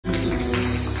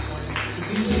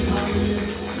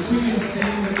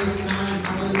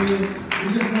Hallelujah.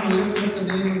 We just want to lift up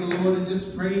the name of the Lord and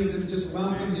just praise Him, just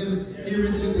welcome Him here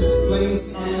into this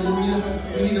place. Hallelujah.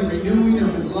 We need a renewing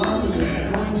of His love and His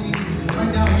anointing.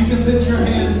 Right now, if you can lift your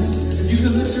hands, if you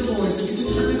can lift your voice, if you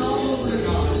can turn it all over to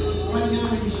God. Right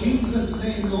now, in Jesus'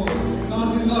 name, Lord.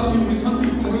 God, we love you. We come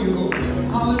before you, Lord.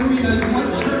 Hallelujah. As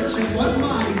one church and one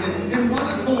mind and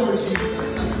one accord,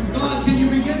 Jesus. God, can you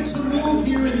begin to move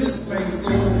here in this place,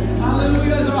 Lord?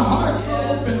 Hallelujah. As our hearts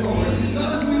are open, Lord.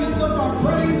 God, as we lift up our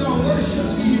praise, our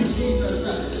worship to you,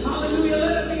 Jesus. Hallelujah.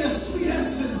 Let it be a sweet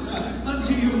essence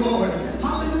unto you, Lord.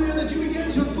 Hallelujah. That you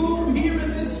begin to move here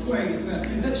in this place.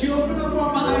 That you open up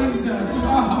our minds, our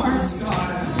hearts,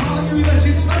 God. Hallelujah. That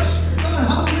you touch, God.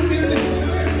 Hallelujah. The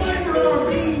very fiber of our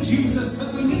being, Jesus.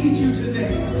 Because we need you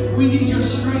today. We need your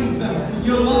strength,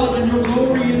 your love, and your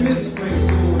glory in this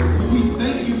place, Lord. We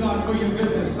thank you, God, for your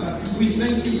goodness. We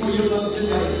thank you for your love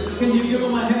today. Can you give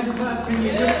them a hand clap? Can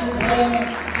you give them praise?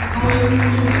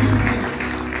 Hallelujah, Jesus.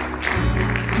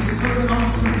 We serve an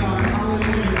awesome God.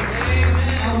 Hallelujah.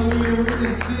 Hallelujah. We're going to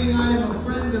sing, I am a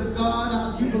friend of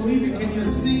God. If you believe it, can you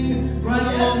sing right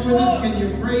along with us? Can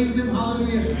you praise Him?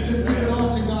 Hallelujah. Let's give it all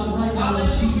to God right now.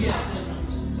 Jesus.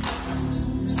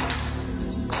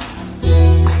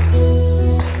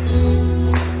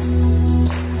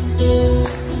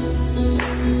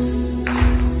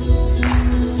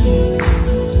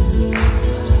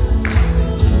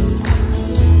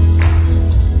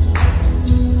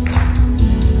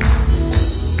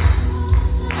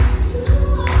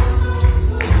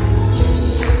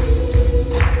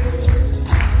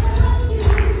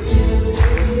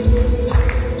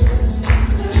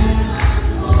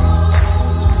 Oh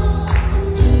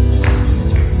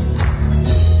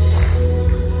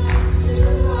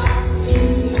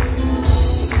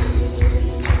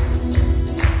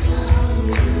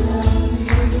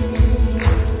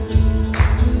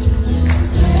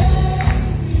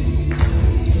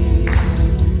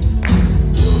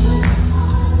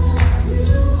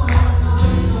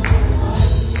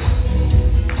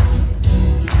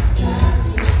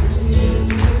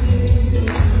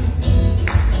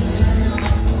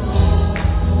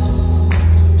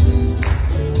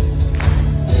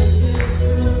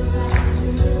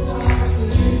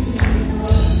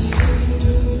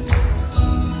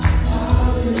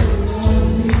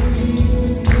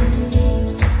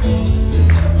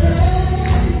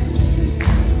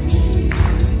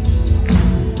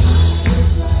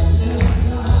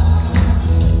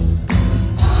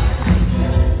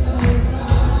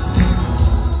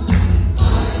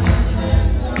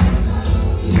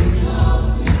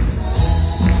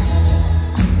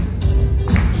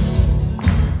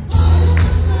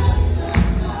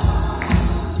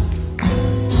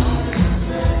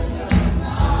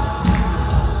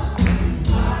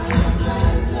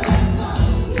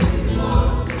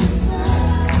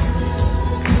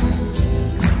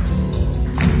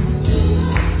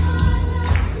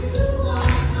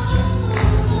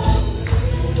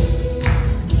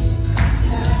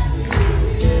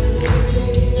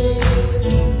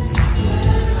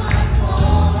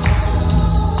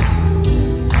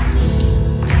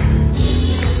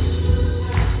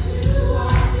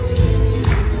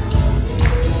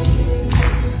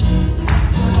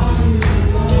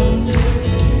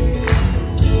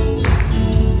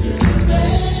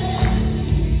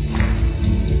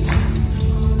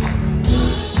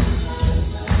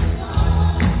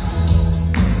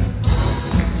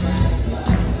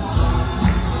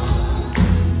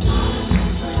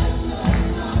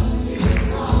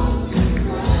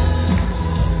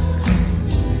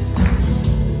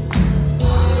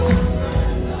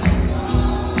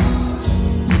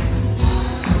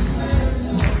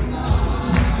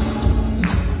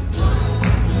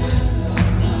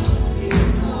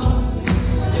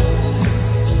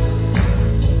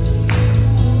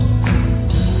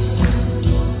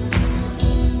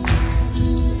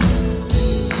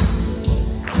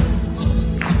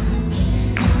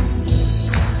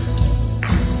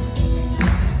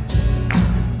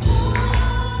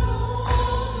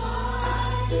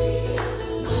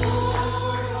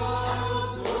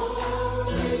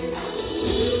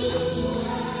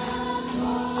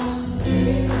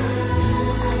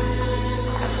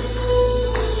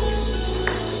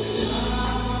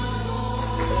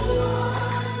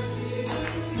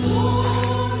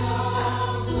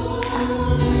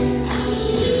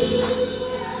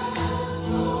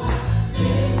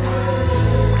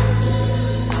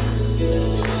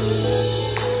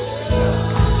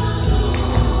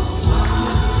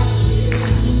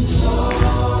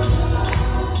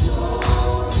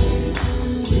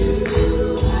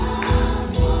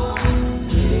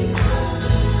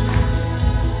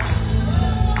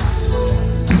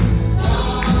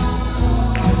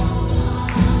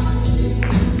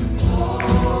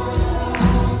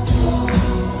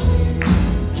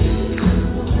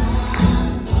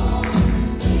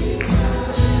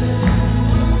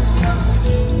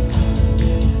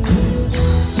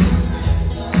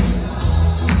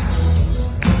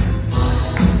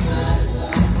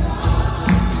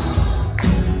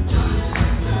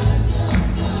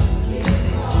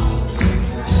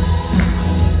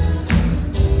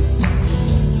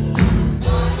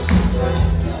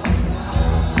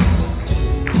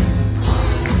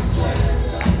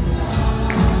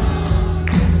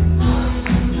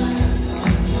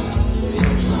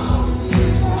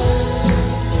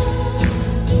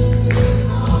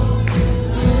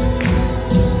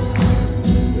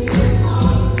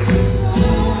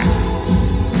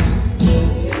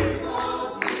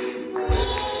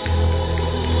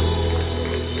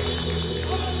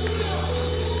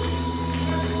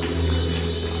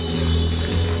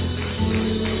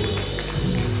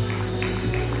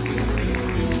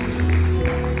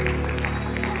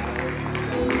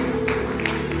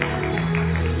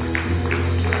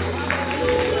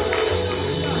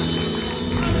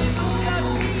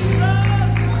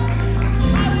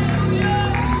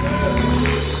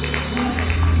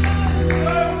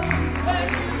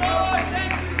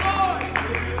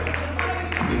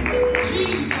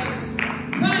Jesus.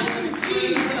 Thank you,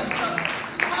 Jesus.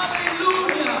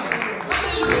 Hallelujah.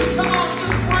 Hallelujah. Come on,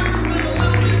 just worship Him a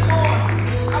little bit more.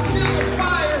 I feel the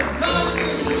fire of God in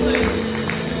this place.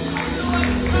 I feel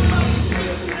like somebody's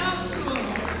reaching out to Him.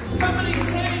 Somebody's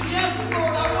saying, yes,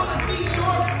 Lord, I want to be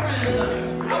your friend.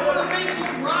 I want to make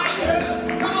it right.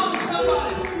 Come on,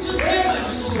 somebody. Just give Him a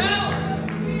shout.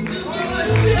 Just give Him a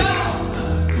shout.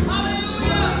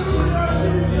 Hallelujah.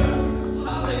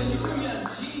 Hallelujah,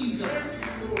 Jesus.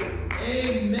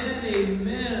 Amen,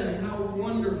 amen. How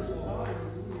wonderful.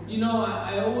 You know,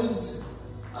 I always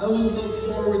look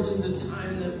forward to the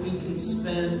time that we can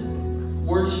spend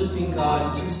worshiping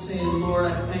God, just saying, Lord,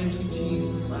 I thank you,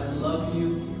 Jesus. I love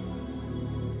you.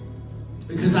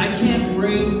 Because I can't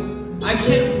bring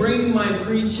my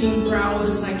preaching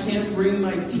prowess, I can't bring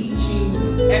my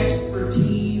teaching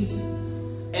expertise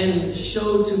and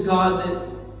show to God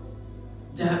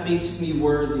that makes me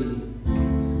worthy.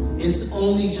 It's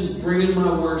only just bringing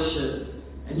my worship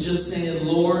and just saying,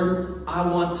 Lord, I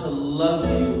want to love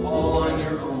you all on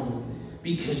your own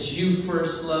because you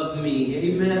first loved me.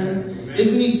 Amen. Amen.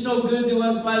 Isn't He so good to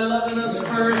us by loving us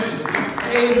first?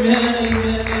 Amen,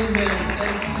 amen, amen.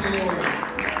 Thank you, Lord.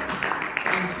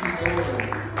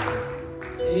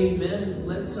 Amen.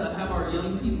 Let's have our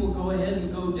young people go ahead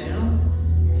and go down.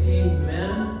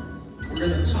 Amen. We're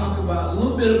going to talk about a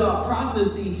little bit about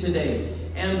prophecy today.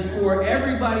 And for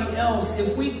everybody else,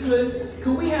 if we could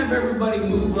we have everybody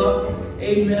move up?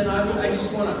 Amen. I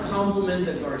just want to compliment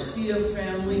the Garcia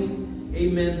family.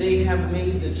 Amen. They have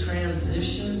made the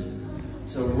transition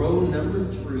to row number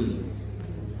 3.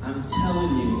 I'm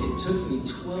telling you, it took me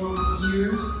 12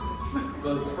 years,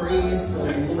 but praise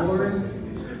the Lord.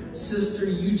 Sister,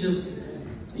 you're just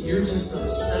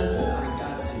upset that I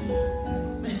got to you.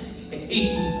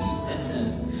 Amen.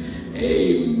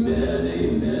 Amen.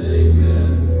 Amen.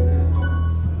 Amen.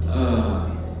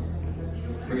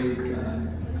 Praise God.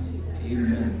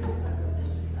 Amen.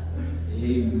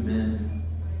 Amen.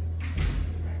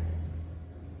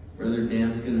 Brother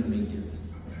Dan's gonna make it.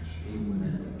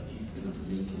 Amen. He's gonna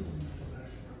make it.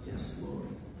 Yes, Lord.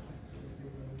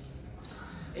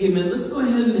 Amen. Let's go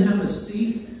ahead and have a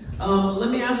seat. Let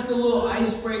me ask a little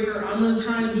icebreaker. I'm going to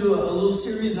try and do a little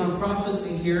series on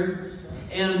prophecy here.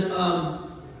 And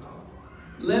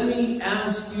let me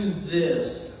ask you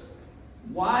this.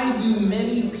 Why do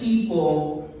many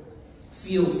people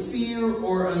feel fear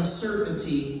or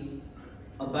uncertainty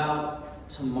about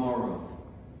tomorrow?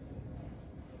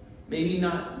 Maybe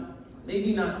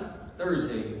not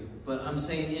Thursday, but I'm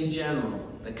saying in general,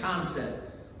 the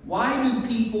concept. Why do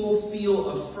people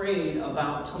feel afraid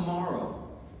about tomorrow?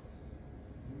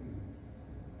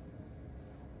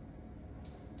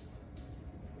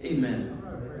 Amen.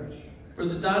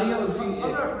 Brother Dario,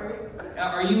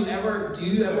 do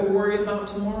you ever worry about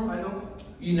tomorrow? I don't.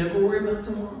 You never worry about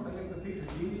tomorrow? I think the piece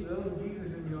of Jesus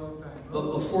in me all the time.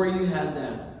 But before you had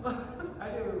that,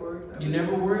 I never worried. You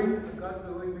never worry? God's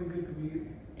always been good to me.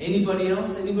 Anybody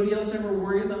else? Anybody else ever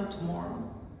worry about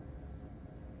tomorrow?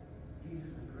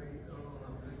 Jesus is great.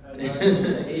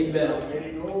 Amen.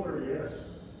 Getting older, yes.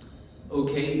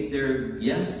 Okay,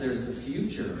 there's the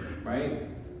future, right?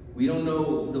 We don't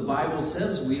know, the Bible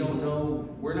says we don't know,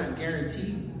 we're not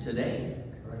guaranteed today.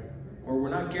 Right. Or we're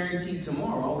not guaranteed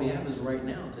tomorrow. All we have is right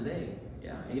now, today.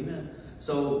 Yeah, amen.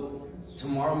 So,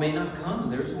 tomorrow may not come.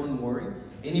 There's one worry.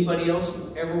 Anybody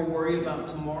else ever worry about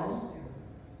tomorrow?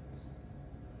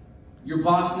 Your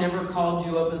boss never called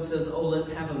you up and says, oh,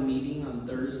 let's have a meeting on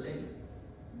Thursday?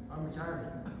 I'm retired.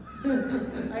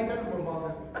 I got no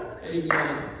boss.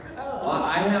 Amen. Well,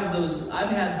 I've had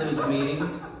those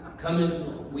meetings. Come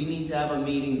in, we need to have a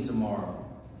meeting tomorrow,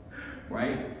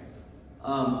 right?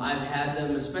 I've had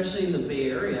them, especially in the Bay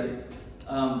Area.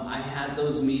 I had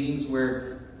those meetings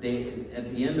where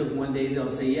at the end of one day, they'll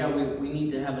say, yeah, we need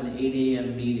to have an 8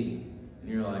 a.m. meeting. And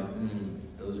you're like,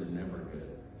 those are never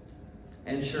good.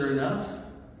 And sure enough,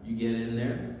 you get in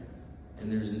there,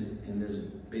 and there's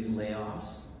big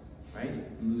layoffs, right?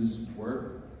 Lose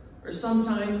work. Or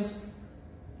sometimes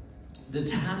the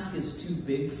task is too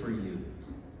big for you.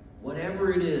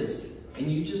 Whatever it is, and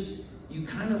you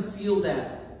kind of feel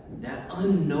that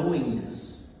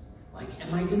unknowingness. Like,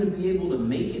 am I going to be able to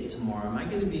make it tomorrow? Am I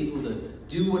going to be able to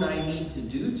do what I need to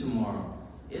do tomorrow?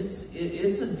 It's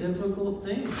a difficult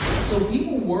thing. So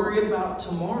people worry about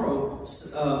tomorrow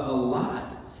a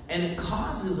lot, and it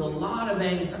causes a lot of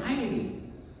anxiety.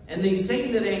 And they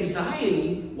say that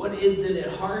anxiety, that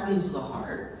it hardens the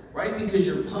heart, right? Because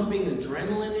you're pumping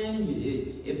adrenaline in,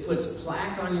 it puts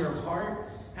plaque on your heart.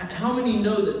 How many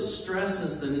know that stress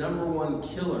is the #1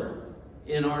 killer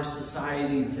in our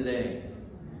society today?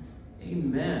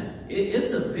 Amen.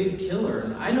 It's a big killer.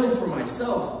 And I know for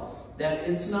myself that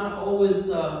it's not always,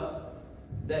 that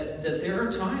there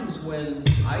are times when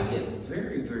I get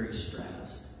very, very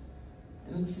stressed.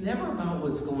 And it's never about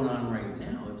what's going on right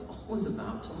now. It's always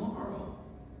about tomorrow.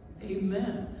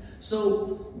 Amen.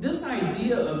 So this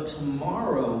idea of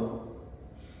tomorrow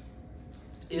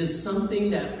is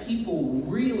something that people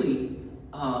really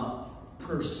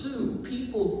pursue.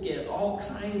 People get all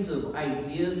kinds of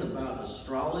ideas about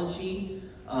astrology.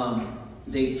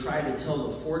 They try to tell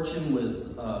the fortune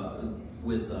with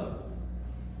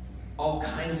all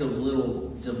kinds of little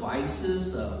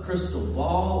devices, crystal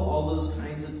ball, all those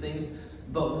kinds of things.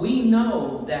 But we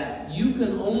know that you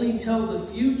can only tell the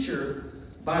future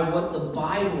by what the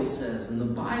Bible says. And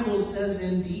the Bible says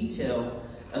in detail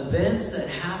events that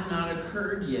have not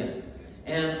occurred yet.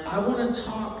 And I want to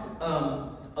talk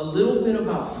a little bit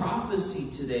about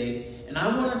prophecy today. And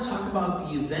I want to talk about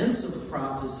the events of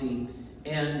prophecy.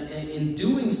 And in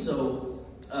doing so,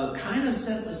 kind of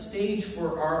set the stage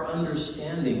for our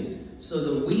understanding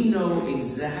so that we know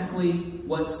exactly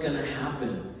what's going to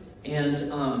happen. And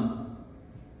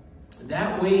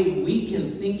that way we can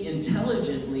think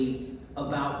intelligently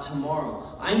about tomorrow.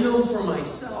 I know for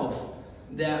myself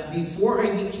that before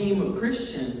I became a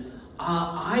Christian,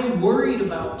 I worried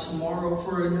about tomorrow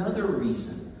for another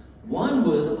reason. One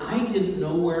was I didn't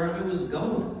know where I was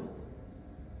going.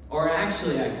 Or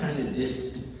actually, I kind of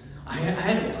did. I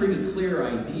had a pretty clear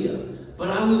idea. But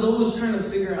I was always trying to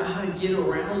figure out how to get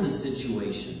around the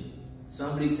situation.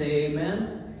 Somebody say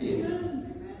amen?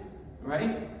 Amen.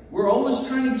 Right? We're always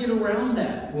trying to get around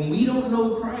that. When we don't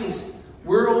know Christ,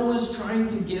 we're always trying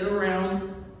to get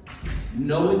around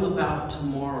knowing about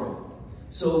tomorrow.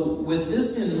 So with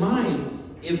this in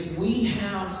mind, if we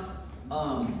have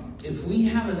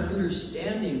an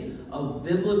understanding of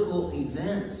biblical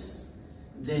events,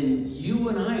 then you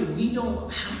and I, we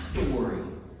don't have to worry,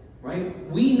 right?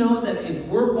 We know that if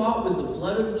we're bought with the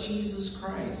blood of Jesus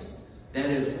Christ, that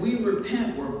if we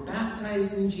repent, we're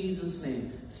baptized in Jesus'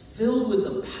 name, filled with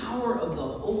the power of the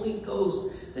Holy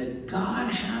Ghost, that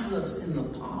God has us in the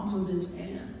palm of his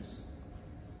hands.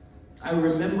 I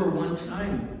remember one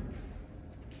time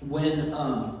when,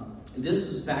 this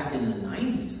was back in the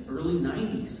 90s, early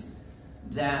 90s,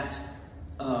 that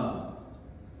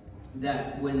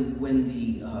when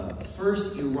the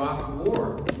first Iraq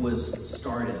War was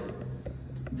started,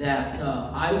 that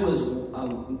I was,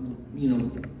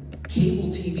 cable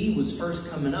TV was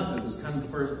first coming up. It was kind of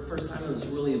the first time it was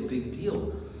really a big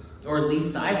deal. Or at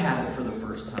least I had it for the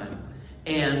first time.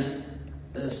 And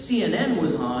CNN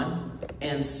was on,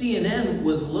 and CNN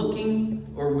was looking,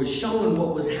 or was showing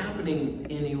what was happening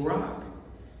in Iraq.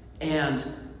 And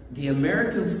the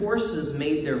American forces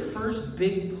made their first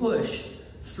big push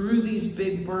through these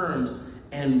big berms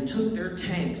and took their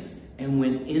tanks and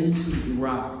went into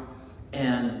Iraq.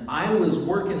 And I was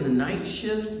working the night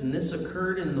shift, and this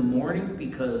occurred in the morning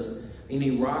because in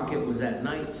Iraq it was at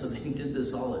night, so they did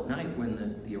this all at night when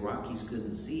the Iraqis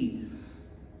couldn't see.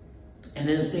 And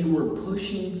as they were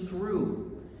pushing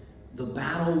through, the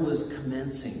battle was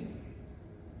commencing.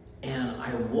 And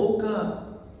I woke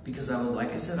up because I was,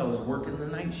 like I said, I was working the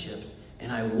night shift.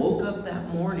 And I woke up that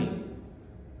morning,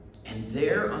 and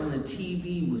there on the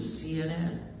TV was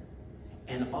CNN.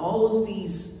 And all of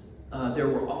these there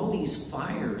were all these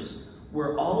fires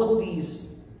where all of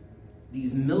these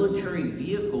military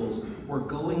vehicles were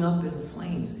going up in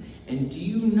flames. And do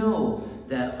you know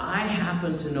that I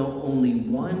happen to know only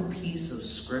one piece of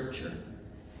scripture?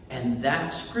 And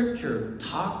that scripture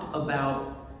talked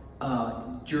about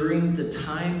during the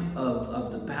time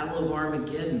of the Battle of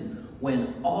Armageddon,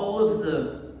 when all of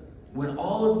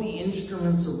the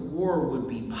instruments of war would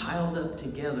be piled up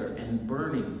together and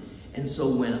burning. And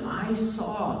so when I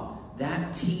saw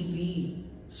that TV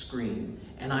screen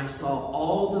and I saw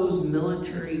all those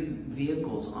military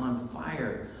vehicles on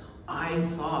fire, I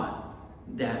thought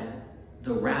that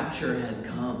the rapture had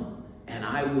come, and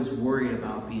I was worried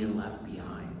about being left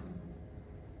behind.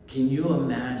 Can you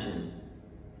imagine?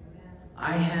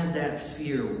 I had that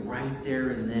fear right there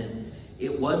and then.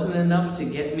 It wasn't enough to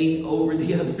get me over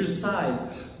the other side,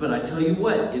 but I tell you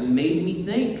what, it made me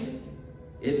think.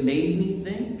 It made me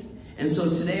think. And so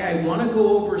today I want to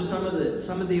go over some of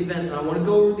the events, and I want to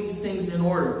go over these things in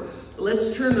order.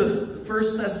 Let's turn to 1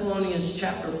 Thessalonians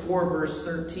chapter 4, verse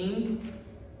 13.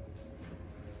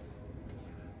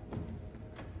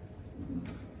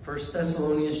 1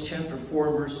 Thessalonians chapter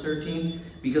 4, verse 13.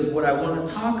 Because what I want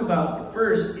to talk about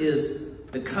first is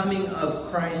the coming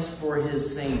of Christ for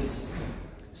his saints.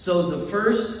 So the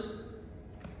first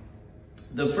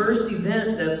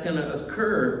event that's going to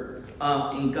occur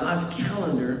in God's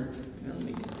calendar. Let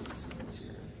me get these.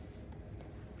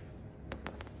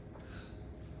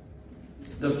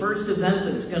 The first event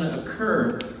that's going to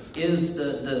occur is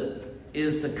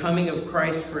the coming of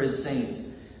Christ for his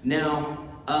saints. Now,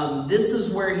 this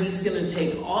is where he's going to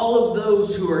take all of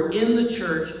those who are in the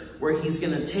church, where he's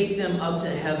going to take them up to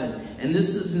heaven. And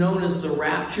this is known as the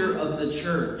rapture of the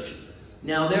church.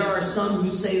 Now, there are some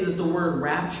who say that the word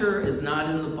rapture is not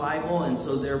in the Bible, and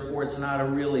so therefore it's not a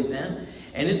real event.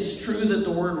 And it's true that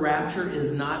the word rapture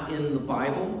is not in the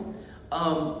Bible.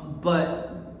 But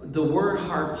the word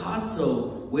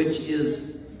harpazo, which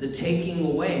is the taking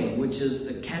away, which is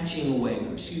the catching away,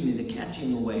 the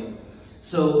catching away.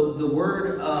 So the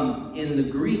word in the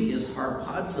Greek is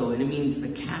harpazo, and it means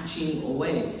the catching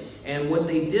away. And what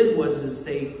they did was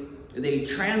they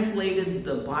translated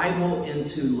the Bible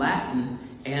into Latin,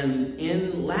 and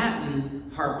in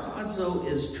Latin, harpazo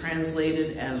is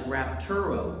translated as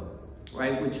rapturo,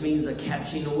 right, which means a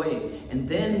catching away. And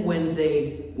then when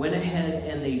they went ahead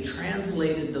and they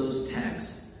translated those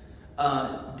texts,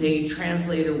 they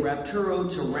translated rapturo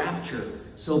to rapture.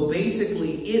 So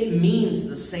basically, it means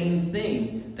the same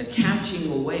thing, the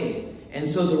catching away. And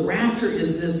so the rapture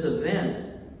is this event.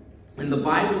 And the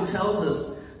Bible tells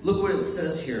us, look what it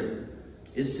says here.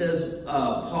 It says,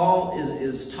 Paul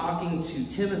is talking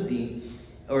to Timothy,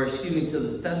 or excuse me, to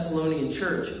the Thessalonian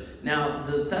church. Now,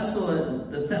 the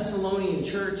Thessalonian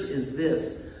church is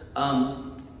this.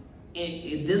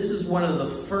 This is one of the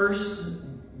first,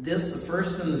 the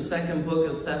first and the second book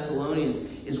of Thessalonians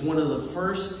is one of the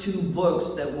first two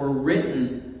books that were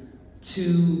written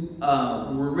to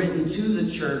the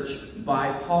church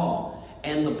by Paul.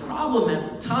 And the problem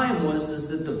at the time was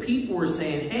that the people were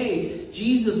saying, hey,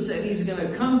 Jesus said he's going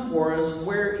to come for us.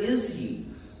 Where is he?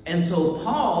 And so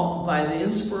Paul, by the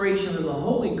inspiration of the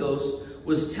Holy Ghost,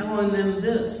 was telling them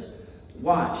this.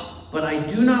 Watch. But I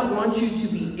do not want you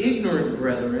to be ignorant,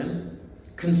 brethren,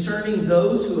 concerning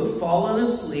those who have fallen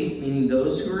asleep, meaning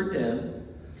those who are dead,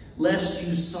 lest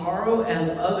you sorrow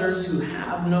as others who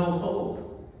have no hope.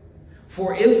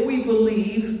 For if we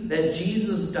believe that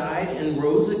Jesus died and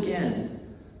rose again,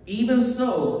 even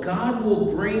so, God will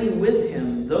bring with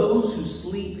him those who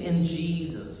sleep in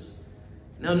Jesus.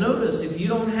 Now notice, if you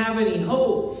don't have any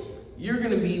hope, you're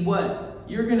going to be what?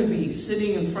 You're going to be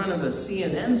sitting in front of a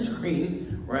CNN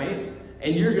screen, right?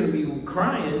 And you're going to be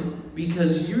crying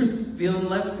because you're feeling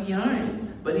left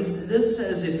behind. But this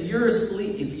says if you're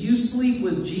asleep, if you sleep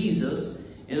with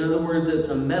Jesus, in other words, it's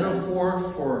a metaphor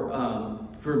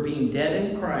for being dead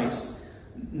in Christ.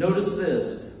 Notice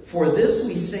this. For this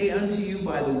we say unto you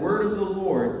by the word of the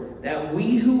Lord, that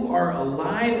we who are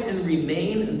alive and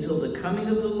remain until the coming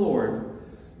of the Lord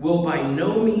will by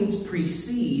no means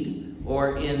precede,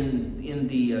 or in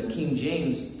the King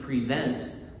James, prevent,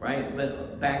 right?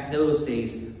 But back those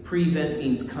days, prevent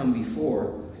means come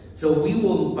before. So we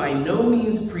will by no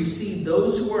means precede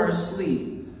those who are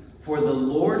asleep, for the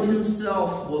Lord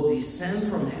himself will descend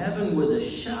from heaven with a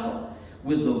shout,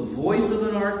 with the voice of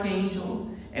an archangel,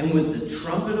 and with the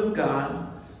trumpet of God,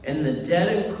 and the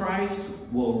dead in Christ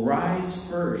will rise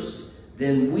first.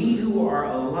 Then we who are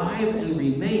alive and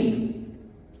remain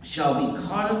shall be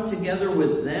caught up together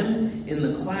with them in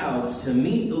the clouds to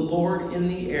meet the Lord in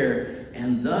the air,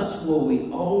 and thus will we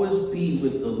always be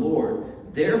with the Lord.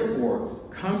 Therefore,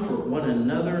 comfort one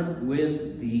another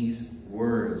with these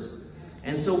words.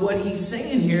 And so what he's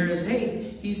saying here is,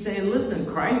 hey, he's saying, listen,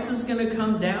 Christ is going to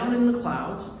come down in the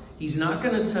clouds. He's not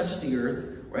going to touch the earth.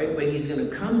 Right? But he's going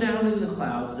to come down in the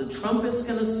clouds. The trumpet's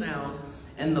going to sound.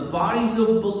 And the bodies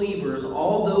of believers,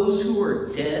 all those who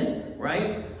are dead,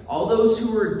 right? All those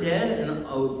who are dead and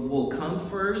will come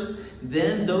first.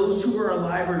 Then those who are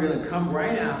alive are going to come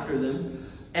right after them.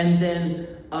 And then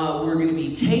we're going to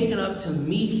be taken up to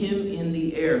meet him in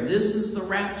the air. This is the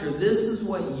rapture. This is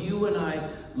what you and I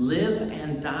live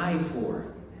and die for.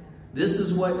 This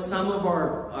is what some of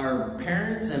our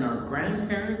parents and our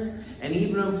grandparents, and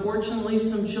even unfortunately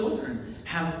some children,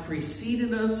 have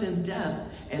preceded us in death.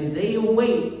 And they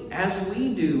await, as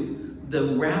we do,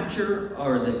 the rapture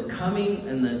or the coming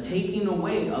and the taking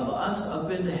away of us up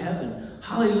into heaven.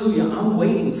 Hallelujah. I'm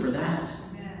waiting for that.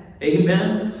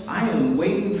 Amen. I am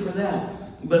waiting for that.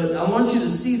 But I want you to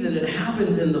see that it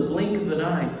happens in the blink of an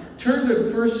eye. Turn to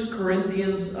 1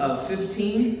 Corinthians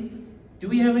 15. Do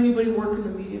we have anybody working the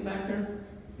media back there?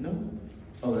 No?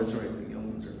 Oh, that's right. The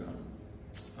young ones are gone.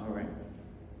 All right.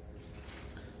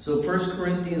 So 1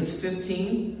 Corinthians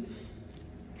 15.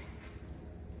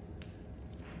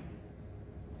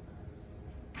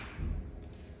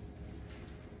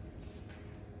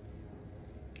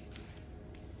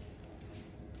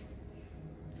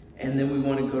 And then we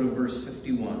want to go to verse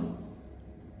 51.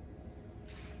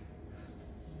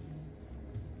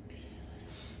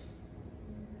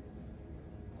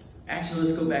 Actually,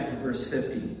 let's go back to verse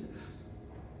 50.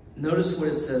 Notice what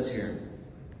it says here.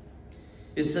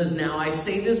 It says, "Now I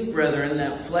say this, brethren,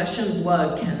 that flesh and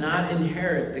blood cannot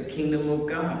inherit the kingdom of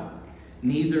God,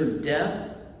 neither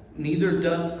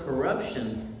doth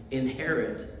corruption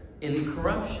inherit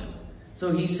incorruption."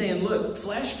 So he's saying, look,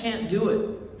 flesh can't do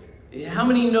it. How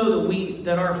many know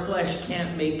that our flesh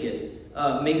can't make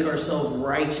ourselves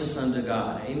righteous unto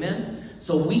God? Amen?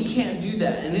 So we can't do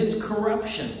that, and it's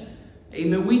corruption.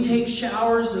 Amen? We take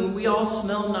showers and we all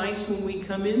smell nice when we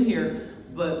come in here,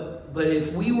 but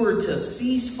if we were to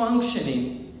cease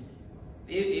functioning,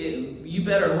 you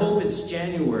better hope it's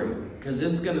January, because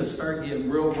it's going to start getting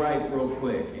real ripe real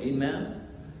quick. Amen?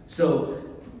 So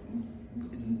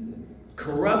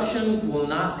corruption will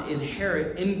not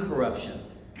inherit incorruption.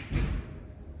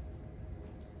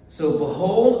 So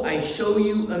behold, I show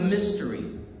you a mystery.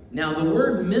 Now the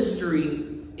word mystery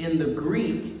in the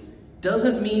Greek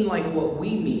doesn't mean like what we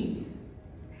mean.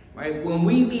 Right? When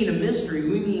we mean a mystery,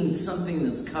 we mean something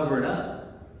that's covered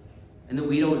up and that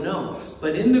we don't know.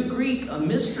 But in the Greek, a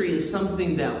mystery is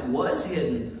something that was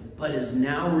hidden but is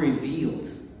now revealed.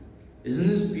 Isn't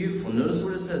this beautiful? Notice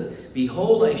what it says.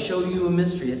 Behold, I show you a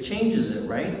mystery. It changes it,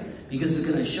 right? Because it's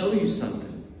going to show you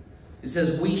something. It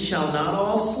says, we shall not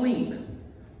all sleep,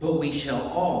 but we shall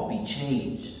all be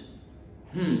changed.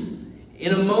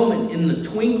 In a moment, in the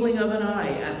twinkling of an eye,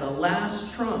 at the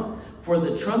last trump, for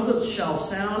the trumpet shall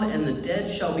sound, and the dead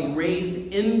shall be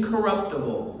raised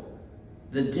incorruptible.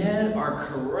 The dead are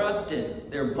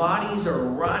corrupted. Their bodies are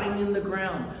rotting in the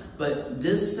ground. But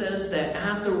this says that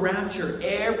at the rapture,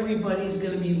 everybody's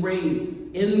going to be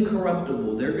raised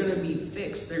incorruptible. They're going to be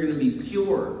fixed. They're going to be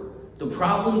pure. The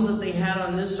problems that they had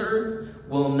on this earth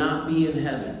will not be in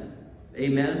heaven.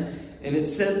 Amen? And it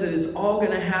said that it's all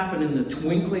going to happen in the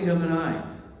twinkling of an eye.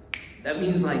 That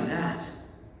means like that.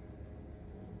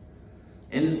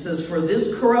 And it says, for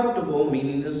this corruptible,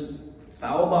 meaning this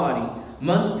foul body,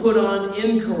 must put on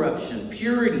incorruption,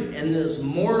 purity, and this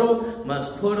mortal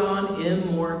must put on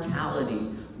immortality.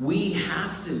 We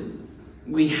have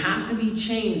to be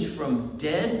changed from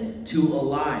dead to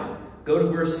alive. Go to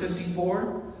verse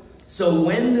 54. So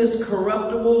when this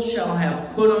corruptible shall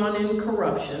have put on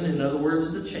incorruption, in other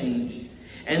words, the change,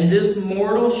 and this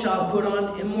mortal shall put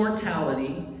on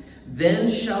immortality, then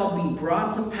shall be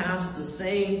brought to pass the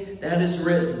saying that is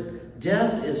written,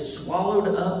 death is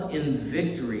swallowed up in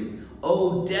victory.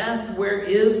 O death, where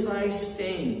is thy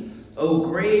sting? O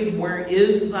grave, where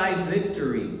is thy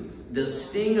victory? The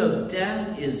sting of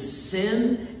death is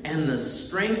sin, and the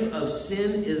strength of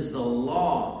sin is the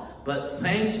law. But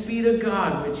thanks be to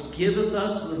God, which giveth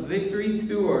us the victory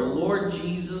through our Lord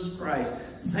Jesus Christ.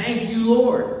 Thank you,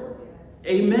 Lord.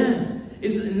 Amen.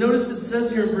 Notice it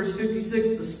says here in verse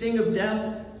 56, the sting of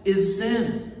death is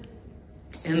sin,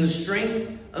 and the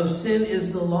strength of sin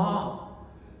is the law.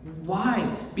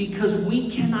 Why? Because we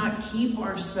cannot keep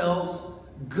ourselves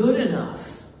good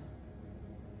enough.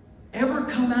 Ever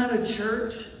come out of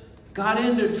church, got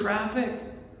into traffic,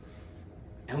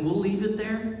 and we'll leave it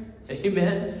there?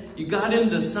 Amen. You got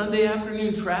into Sunday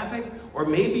afternoon traffic, or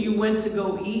maybe you went to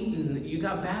go eat and you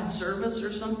got bad service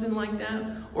or something like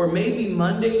that. Or maybe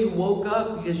Monday you woke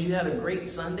up because you had a great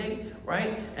Sunday,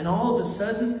 right? And all of a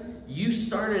sudden you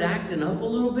started acting up a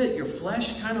little bit. Your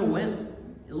flesh kind of went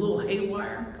a little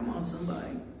haywire. Come on,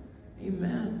 somebody.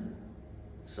 Amen.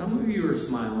 Some of you are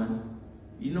smiling.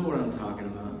 You know what I'm talking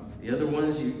about. The other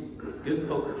ones, good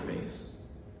poker face.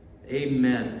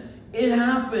 Amen. It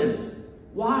happens.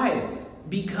 Why?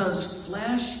 Because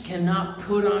flesh cannot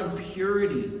put on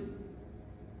purity.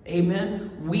 Amen.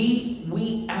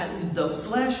 The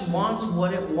flesh wants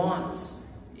what it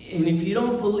wants. And if you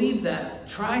don't believe that,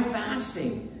 try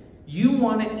fasting. You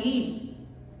want to eat.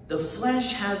 The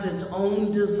flesh has its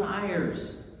own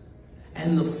desires.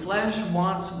 And the flesh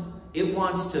wants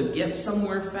to get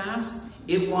somewhere fast.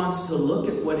 It wants to look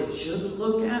at what it shouldn't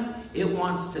look at. It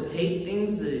wants to take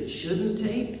things that it shouldn't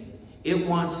take. It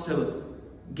wants to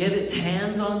get its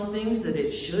hands on things that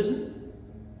it shouldn't.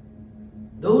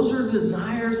 Those are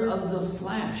desires of the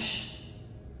flesh.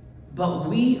 But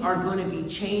we are going to be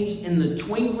changed in the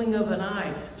twinkling of an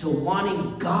eye to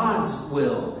wanting God's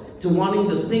will, to wanting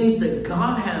the things that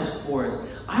God has for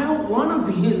us. I don't want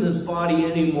to be in this body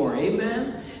anymore.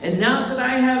 Amen? And now that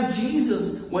I have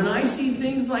Jesus, when I see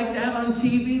things like that on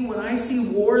TV, when I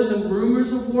see wars and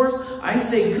rumors of wars, I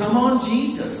say, come on,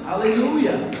 Jesus.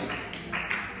 Hallelujah.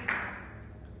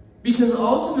 Because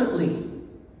ultimately,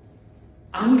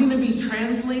 I'm going to be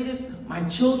translated. My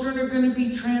children are going to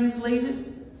be translated.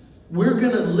 We're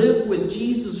going to live with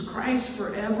Jesus Christ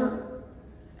forever.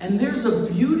 And there's a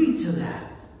beauty to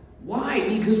that. Why?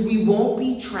 Because we won't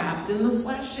be trapped in the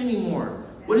flesh anymore.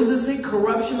 What does it say?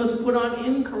 Corruption must put on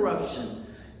incorruption.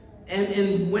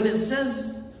 And when it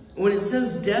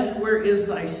says death, where is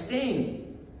thy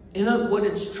sting? What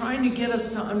it's trying to get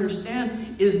us to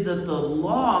understand is that the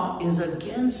law is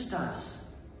against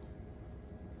us.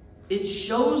 It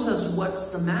shows us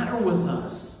what's the matter with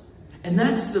us. And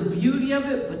that's the beauty of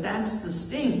it, but that's the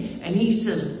sting. And he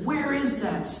says, where is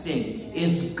that sting?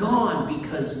 It's gone,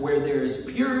 because where there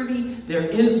is purity, there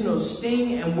is no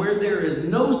sting. And where there is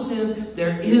no sin,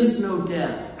 there is no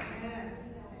death.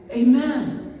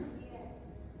 Amen.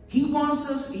 He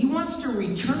wants to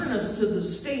return us to the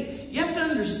state. You have to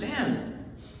understand,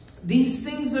 these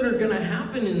things that are going to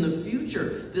happen in the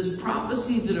future, this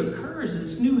prophecy that occurs,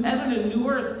 this new heaven and new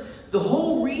earth, the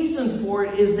whole reason for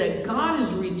it is that God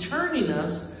is returning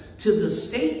us to the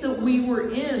state that we were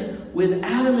in with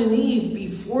Adam and Eve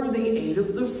before they ate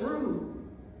of the fruit.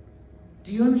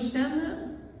 Do you understand that?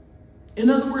 In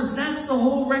other words, that's the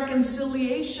whole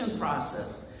reconciliation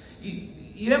process.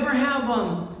 You ever have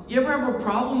a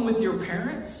problem with your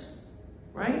parents,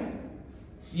 right?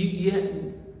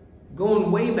 You going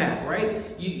way back, right?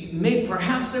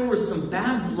 Perhaps there was some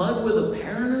bad blood with a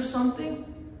parent or something.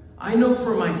 I know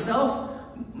for myself,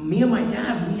 me and my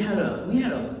dad, we had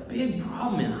a big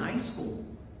problem in high school.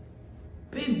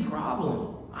 Big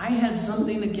problem. I had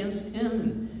something against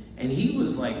him, and he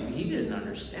was like, he didn't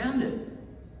understand it.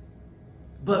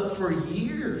 But for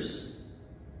years,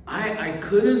 I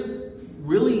couldn't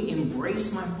really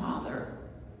embrace my father.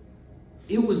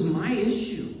 It was my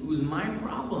issue. It was my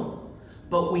problem.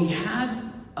 But we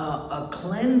had a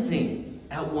cleansing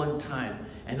at one time.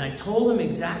 And I told him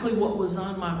exactly what was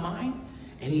on my mind.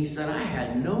 And he said, I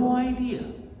had no idea.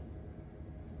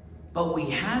 But we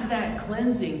had that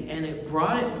cleansing, and it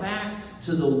brought it back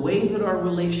to the way that our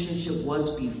relationship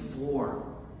was before.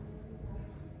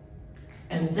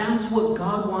 And that's what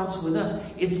God wants with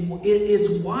us.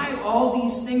 It's why all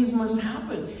these things must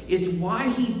happen. It's why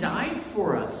he died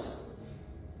for us.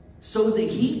 So that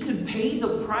he could pay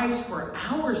the price for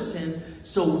our sin,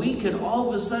 so we could all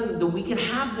of a sudden, that we could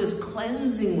have this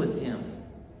cleansing with him.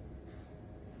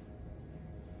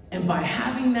 And by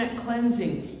having that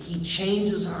cleansing, he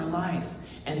changes our life.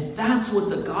 And that's what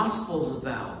the gospel's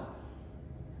about.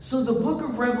 So the book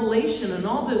of Revelation and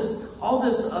all this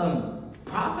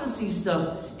prophecy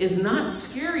stuff is not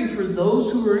scary for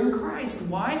those who are in Christ.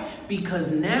 Why?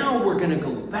 Because now we're going to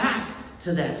go back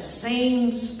to that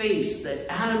same space that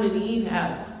Adam and Eve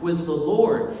had with the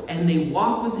Lord. And they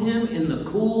walk with him in the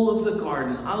cool of the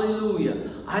garden. Hallelujah.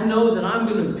 I know that I'm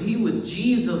going to be with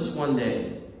Jesus one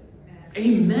day.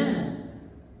 Amen.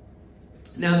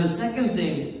 Now the second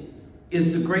thing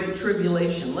is the Great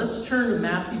Tribulation. Let's turn to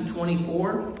Matthew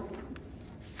 24.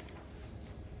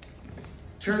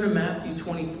 Turn to Matthew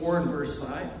 24 and verse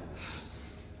 5.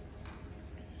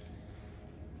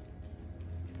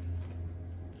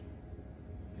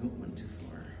 Nope, went too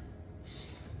far.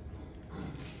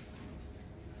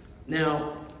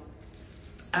 Now,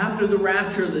 after the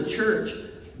rapture of the church,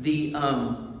 the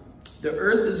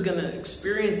earth is going to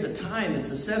experience a time.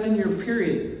 It's a 7-year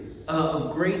period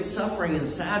of great suffering and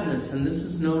sadness, and this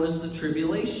is known as the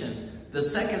tribulation. The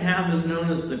second half is known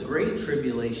as the Great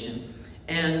Tribulation.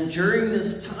 And during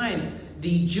this time,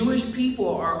 the Jewish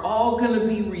people are all going to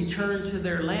be returned to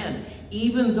their land,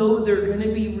 even though they're going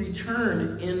to be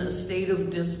returned in a state of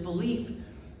disbelief.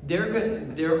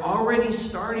 They're already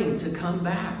starting to come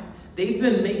back. They've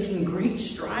been making great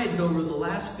strides over the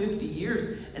last 50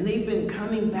 years, and they've been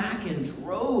coming back in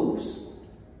droves.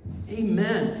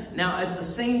 Amen. Now, at the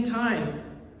same time,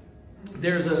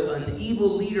 there's an evil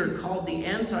leader called the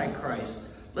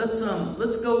Antichrist. Let's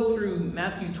go through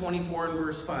Matthew 24 and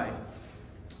verse 5.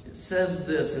 It says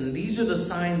this, and these are the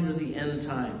signs of the end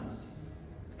time.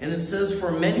 And it says,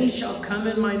 for many shall come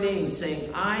in my name,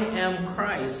 saying, I am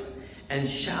Christ, and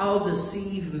shall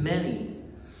deceive many.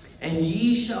 And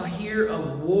ye shall hear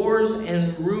of wars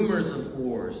and rumors of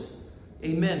wars.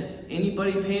 Amen.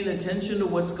 Anybody paying attention to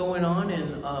what's going on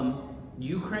in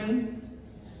Ukraine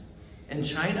and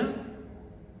China?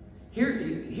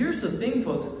 Here's the thing,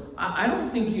 folks. I don't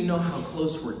think you know how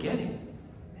close we're getting.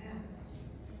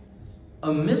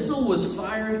 A missile was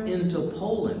fired into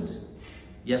Poland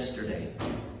yesterday.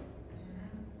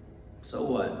 So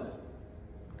what?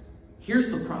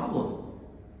 Here's the problem.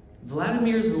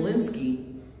 Vladimir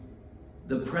Zelensky,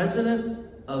 the president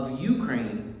of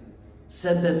Ukraine,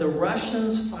 said that the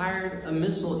Russians fired a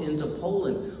missile into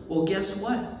Poland. Well, guess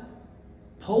what?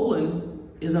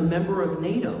 Poland is a member of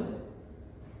NATO.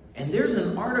 And there's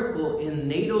an article in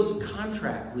NATO's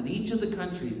contract with each of the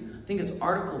countries. I think it's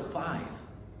Article 5.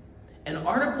 And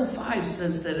Article 5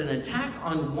 says that an attack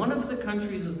on one of the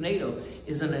countries of NATO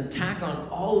is an attack on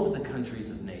all of the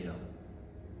countries of NATO.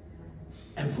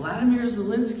 And Vladimir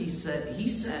Zelensky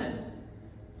said,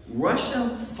 Russia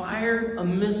fired a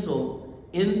missile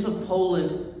into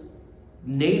Poland.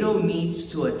 NATO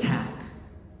needs to attack.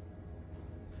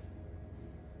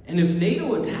 And if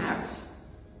NATO attacks,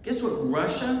 guess what?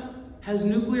 Russia has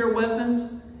nuclear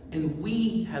weapons and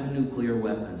we have nuclear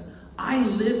weapons. I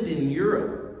lived in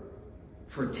Europe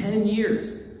for 10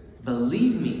 years.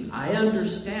 Believe me, I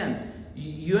understand.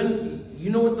 You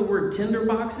know what the word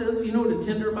tinderbox is? You know what a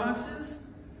tinderbox is?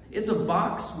 It's a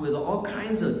box with all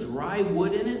kinds of dry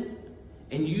wood in it,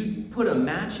 and you put a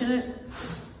match in it,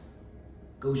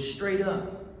 goes straight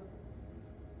up.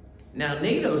 Now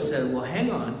NATO said, well, hang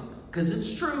on, because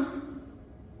it's true.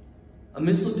 A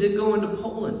missile did go into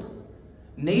Poland.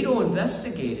 NATO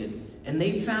investigated, and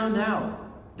they found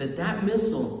out that that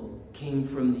missile came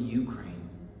from the Ukraine.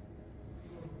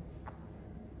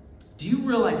 Do you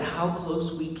realize how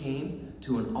close we came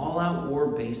to an all-out war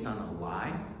based on a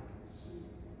lie?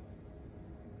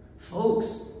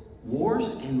 Folks,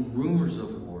 wars and rumors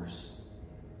of wars.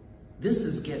 This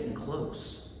is getting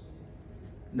close.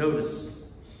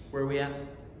 Notice, where are we at?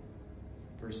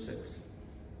 Verse 6.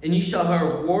 And ye shall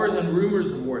have wars and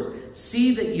rumors of wars.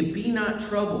 See that ye be not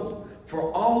troubled,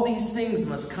 for all these things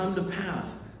must come to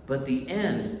pass, but the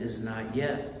end is not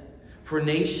yet. For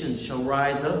nation shall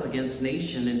rise up against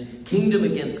nation, and kingdom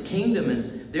against kingdom,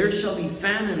 and there shall be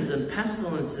famines and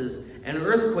pestilences and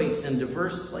earthquakes in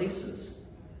diverse places.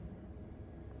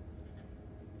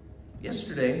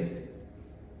 Yesterday,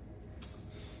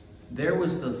 there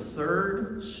was the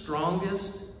third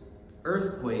strongest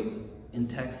earthquake in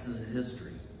Texas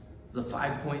history. It was a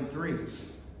 5.3.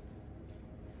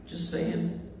 Just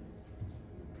saying.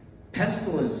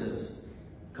 Pestilences.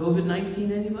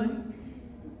 COVID-19, anybody?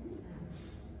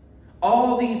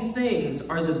 All these things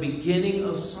are the beginning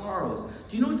of sorrows.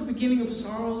 Do you know what the beginning of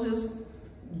sorrows is?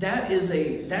 That is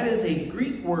a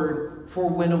Greek word for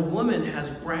when a woman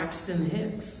has Braxton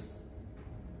Hicks.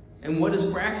 And what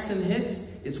is Braxton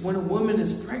Hicks? It's when a woman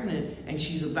is pregnant and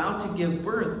she's about to give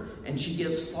birth and she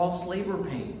gets false labor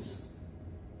pains.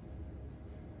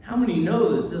 How many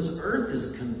know that this earth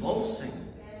is convulsing?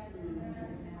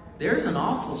 There's an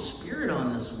awful spirit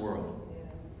on this world.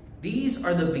 These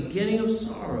are the beginning of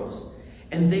sorrows.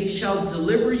 And they shall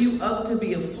deliver you up to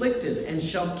be afflicted, and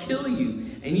shall kill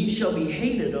you, and ye shall be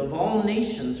hated of all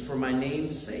nations for my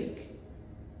name's sake.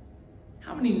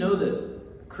 How many know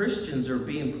that Christians are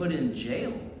being put in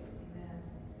jail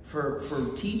for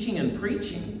teaching and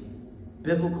preaching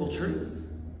biblical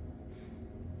truth?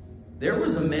 There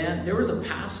was a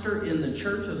pastor in the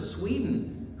Church of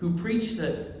Sweden who preached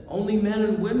that only men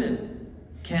and women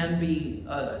can be,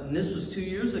 and this was 2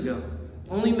 years ago,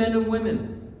 only men and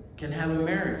women can have a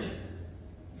marriage.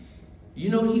 You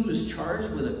know he was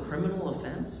charged with a criminal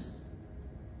offense?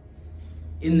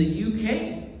 In the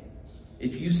UK,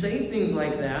 if you say things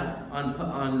like that on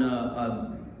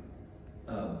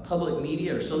public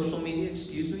media or social media,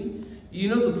 you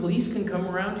know the police can come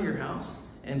around to your house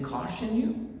and caution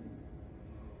you?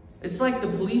 It's like the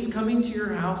police coming to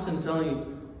your house and telling you,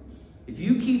 if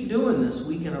you keep doing this,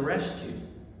 we can arrest you.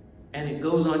 And it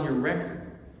goes on your record.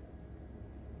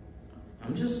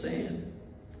 I'm just saying.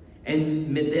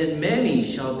 And then many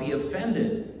shall be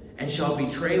offended, and shall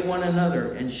betray one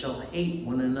another, and shall hate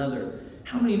one another.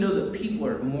 How many know that people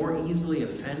are more easily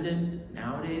offended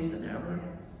nowadays than ever?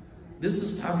 This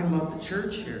is talking about the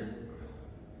church here.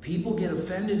 People get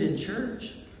offended in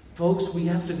church. Folks, we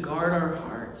have to guard our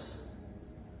hearts.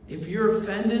 If you're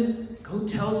offended, go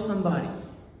tell somebody.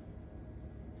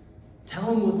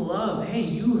 Tell them with love, hey,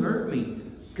 you hurt me.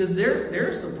 Because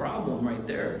there's the problem right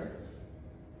there.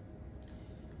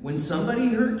 When somebody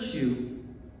hurts you,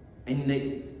 and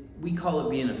we call it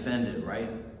being offended, right?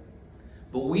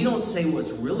 But we don't say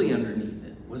what's really underneath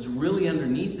it. What's really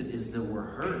underneath it is that we're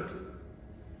hurt.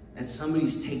 And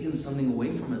somebody's taken something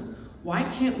away from us. Why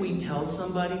can't we tell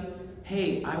somebody,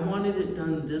 hey, I wanted it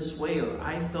done this way, or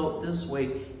I felt this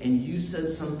way, and you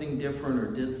said something different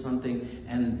or did something,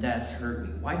 and that's hurt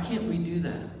me? Why can't we do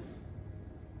that?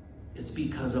 It's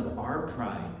because of our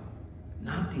pride,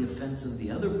 not the offense of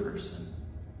the other person.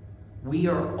 We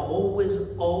are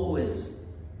always,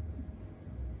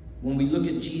 when we look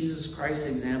at Jesus Christ's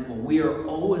example, we are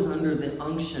always under the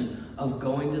unction of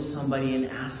going to somebody and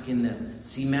asking them.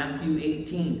 See Matthew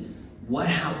 18. Why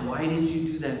did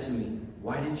you do that to me?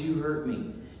 Why did you hurt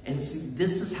me? And see,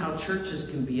 this is how churches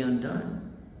can be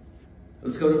undone.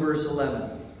 Let's go to verse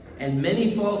 11. And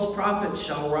many false prophets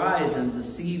shall rise and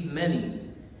deceive many.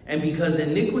 And because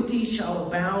iniquity shall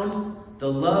abound,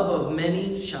 The love of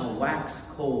many shall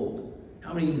wax cold.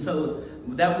 How many know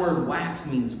that word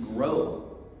wax means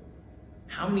grow?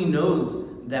 How many knows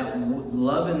that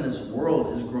love in this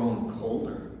world is growing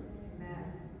colder?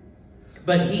 Amen.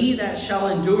 But he that shall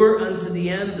endure unto the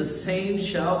end, the same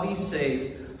shall be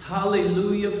saved.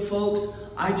 Hallelujah, folks.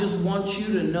 I just want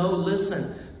you to know,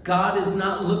 listen, God is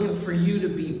not looking for you to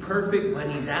be perfect, but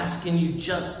he's asking you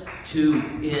just to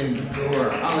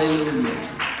endure.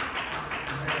 Hallelujah.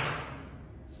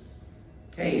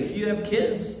 Hey, if you have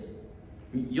kids,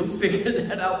 you'll figure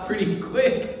that out pretty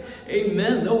quick.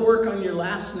 Amen. They'll work on your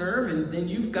last nerve, and then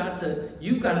you've got to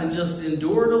just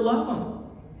endure to love them.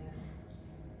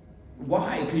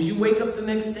 Why? Because you wake up the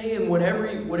next day, and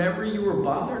whatever you were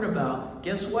bothered about,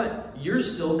 guess what? You're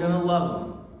still going to love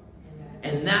them.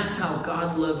 And that's how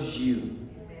God loves you.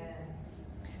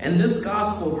 And this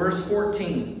gospel, verse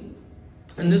 14,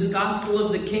 and this gospel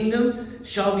of the kingdom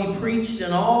shall be preached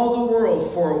in all the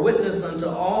world for a witness unto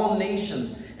all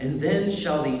nations, and then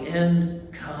shall the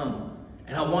end come.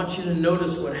 And I want you to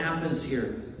notice what happens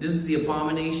here. This is the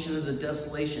abomination of the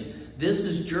desolation. This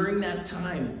is during that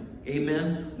time,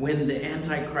 amen, when the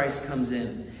Antichrist comes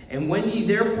in. And when ye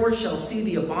therefore shall see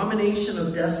the abomination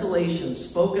of desolation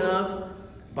spoken of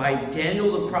by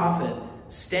Daniel the prophet,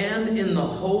 stand in the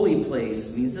holy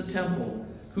place, means the temple.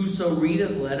 Whoso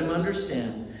readeth, let him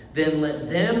understand. Then let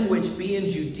them which be in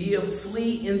Judea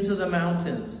flee into the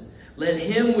mountains. Let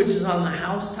him which is on the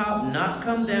housetop not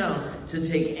come down to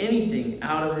take anything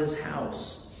out of his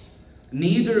house.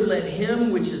 Neither let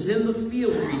him which is in the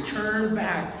field return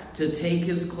back to take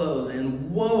his clothes.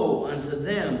 And woe unto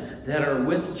them that are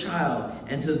with child,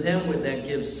 and to them that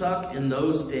give suck in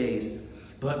those days.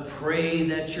 But pray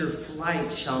that your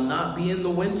flight shall not be in the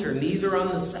winter, neither on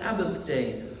the Sabbath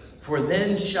day. For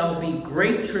then shall be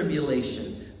great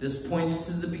tribulation. This points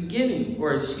to the beginning,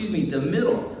 or excuse me, the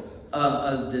middle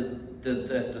of the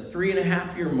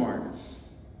 3.5 year mark.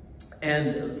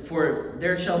 And for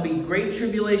there shall be great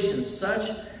tribulation,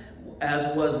 such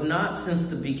as was not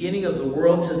since the beginning of the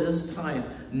world to this time,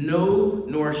 no,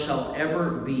 nor shall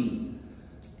ever be.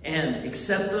 And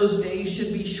except those days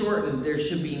should be shortened, there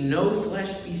should be no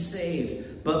flesh be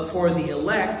saved. But for the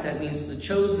elect, that means the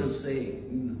chosen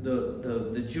saved,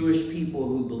 the Jewish people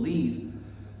who believe,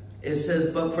 it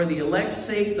says, but for the elect's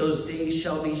sake those days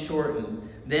shall be shortened.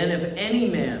 Then if any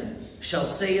man shall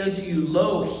say unto you,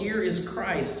 lo, here is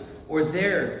Christ, or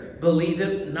there, believe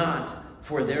it not.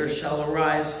 For there shall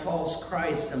arise false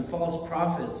Christs and false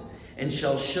prophets, and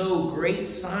shall show great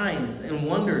signs and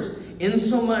wonders,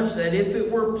 insomuch that if it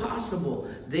were possible,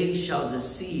 they shall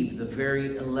deceive the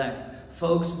very elect.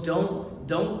 Folks,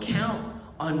 don't count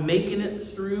on making it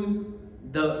through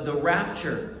the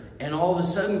rapture and all of a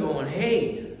sudden going,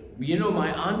 hey, you know, my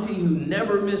auntie who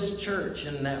never missed church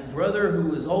and that brother who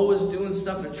was always doing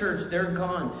stuff at church, they're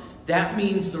gone. That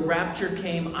means the rapture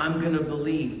came, I'm going to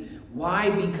believe.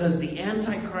 Why? Because the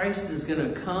Antichrist is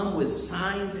going to come with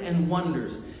signs and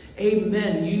wonders.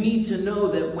 Amen. You need to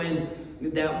know that when the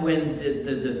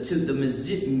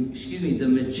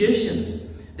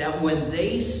magicians, that when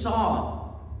they saw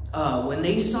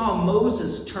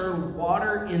Moses turn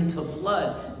water into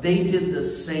blood, they did the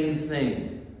same thing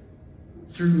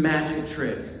through magic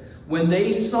tricks. When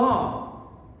they saw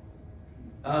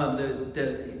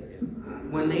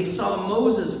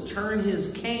Moses turn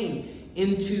his cane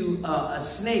into a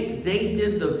snake, they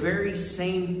did the very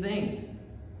same thing.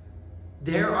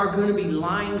 There are going to be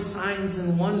lying signs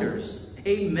and wonders.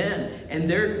 Amen. And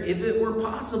there, if it were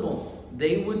possible,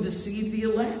 they would deceive the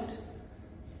elect.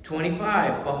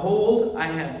 25, behold, I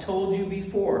have told you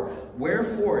before.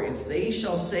 Wherefore, if they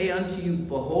shall say unto you,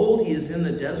 behold, he is in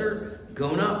the desert,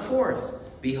 go not forth.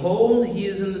 Behold, he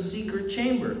is in the secret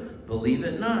chamber. Believe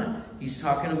it not. He's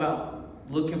talking about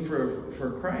looking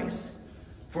for Christ.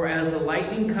 For as the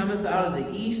lightning cometh out of the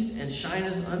east and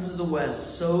shineth unto the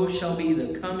west, so shall be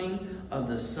the coming of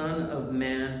the Son of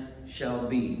Man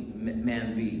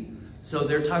be. So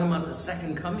they're talking about the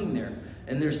second coming there.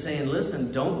 And they're saying,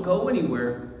 listen, don't go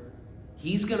anywhere.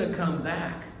 He's going to come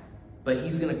back, but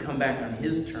he's going to come back on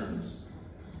his terms.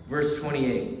 Verse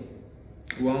 28.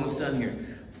 We're almost done here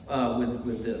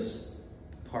with this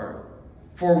part.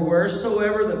 For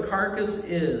wheresoever the carcass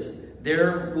is,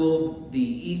 there will the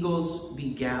eagles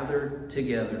be gathered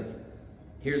together.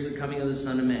 Here's the coming of the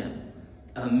Son of Man.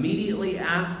 Immediately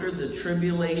after the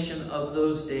tribulation of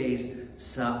those days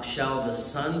shall the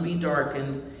sun be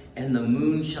darkened, and the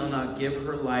moon shall not give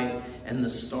her light, and the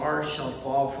stars shall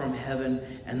fall from heaven,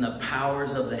 and the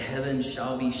powers of the heavens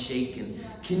shall be shaken.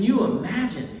 Can you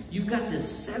imagine? You've got this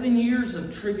 7 years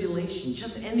of tribulation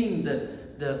just ending the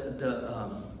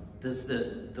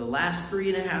the last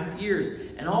 3.5 years,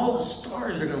 and all the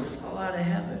stars are going to fall out of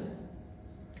heaven.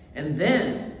 And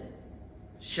then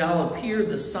shall appear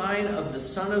the sign of the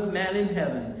Son of Man in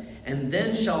heaven, and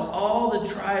then shall all the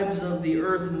tribes of the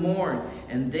earth mourn,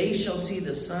 and they shall see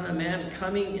the Son of Man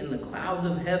coming in the clouds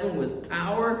of heaven with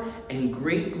power and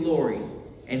great glory.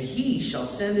 And he shall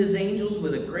send his angels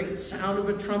with a great sound of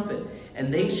a trumpet,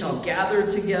 and they shall gather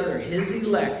together his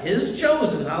elect, his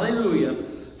chosen, hallelujah,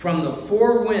 from the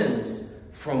four winds,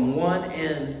 from one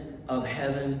end of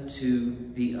heaven to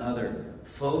the other.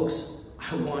 Folks,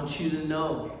 I want you to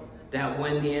know that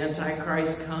when the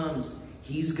Antichrist comes,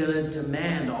 he's going to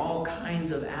demand all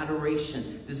kinds of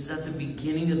adoration. This is at the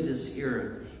beginning of this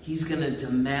era. He's going to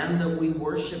demand that we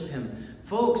worship him.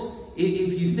 Folks,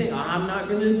 if you think, I'm not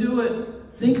going to do it,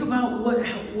 think about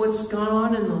what's gone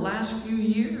on in the last few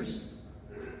years.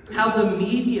 How the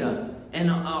media and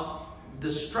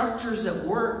the structures at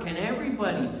work and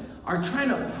everybody are trying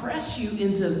to press you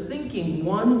into thinking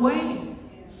one way.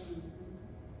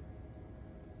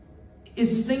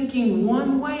 It's thinking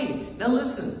one way. Now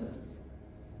listen,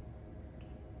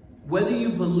 whether you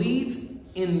believe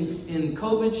in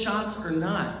COVID shots or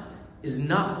not is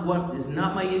not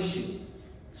my issue.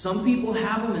 Some people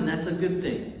have them, and that's a good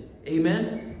thing.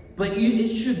 Amen? But it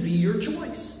should be your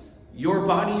choice. Your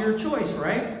body, your choice,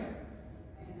 right?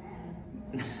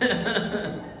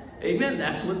 Amen.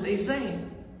 That's what they say.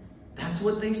 That's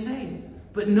what they say.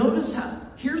 But notice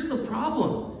here's the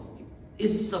problem.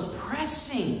 It's the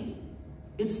pressing.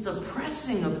 It's the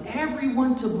pressing of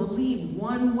everyone to believe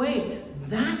one way.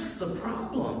 That's the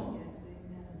problem.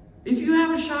 If you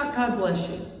have a shot, God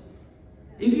bless you.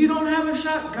 If you don't have a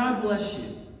shot, God bless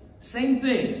you. Same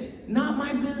thing. Not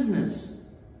my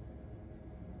business.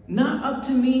 Not up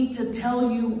to me to tell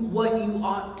you what you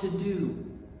ought to do.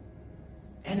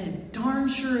 And it darn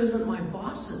sure isn't my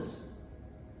boss's.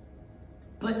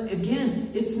 But again,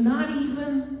 it's not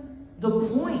even the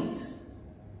point.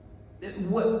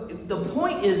 The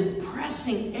point is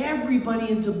pressing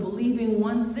everybody into believing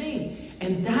one thing.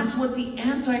 And that's what the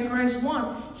Antichrist wants.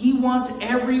 He wants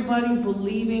everybody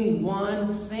believing one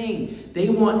thing. They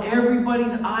want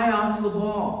everybody's eye off the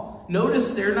ball.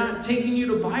 Notice they're not taking you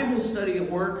to Bible study at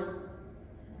work.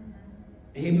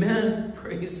 Amen.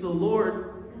 Praise the Lord.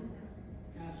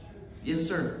 Yes,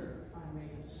 sir. If I may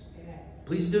just add.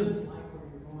 Please do. I like where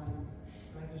you're going,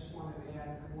 but I just wanted to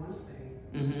add one thing.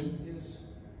 Is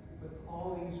with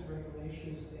all these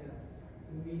regulations that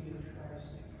the media tries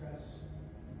to press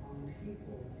on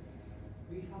people,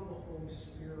 we have the Holy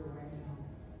Spirit right now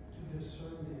to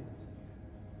discern that.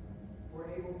 We're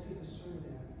able to discern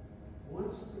that.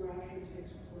 Once the rapture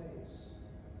takes place,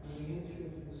 when we enter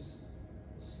into this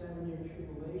 7-year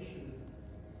tribulation,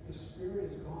 the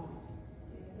Spirit is gone.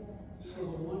 So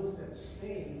the ones that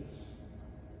stay,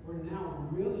 we're now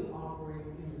really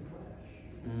operating in the flesh.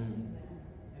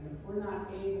 And if we're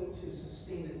not able to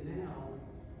sustain it now,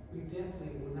 we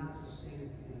definitely will not sustain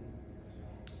it then.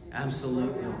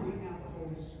 Absolutely. Right now we have the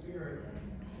Holy Spirit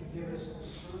to give us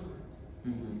discernment.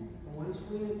 But once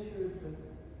we enter the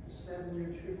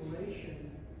 7-year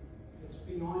tribulation, it's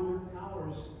beyond your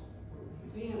powers.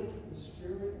 Then the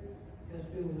Spirit has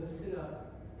been lifted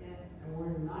up, and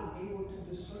we're not able to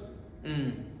discern.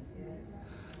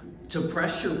 To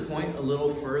press your point a little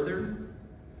further,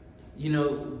 1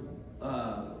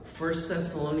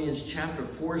 Thessalonians chapter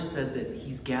 4 said that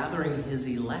he's gathering his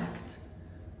elect.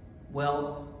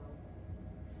 Well,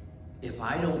 if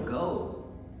I don't go,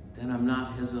 then I'm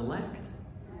not his elect.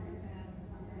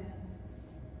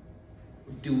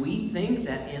 Do we think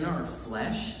that in our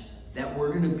flesh that we're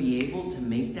going to be able to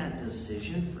make that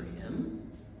decision for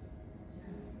him?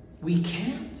 We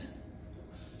can't.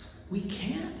 We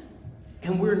can't.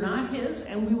 And we're not his,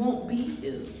 and we won't be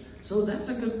his. So that's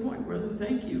a good point, brother.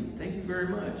 Thank you. Thank you very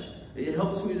much. It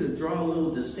helps me to draw a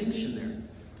little distinction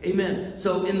there. Amen.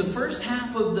 So in the first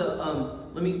half of the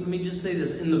let me just say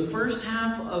this. In the first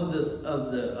half of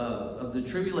the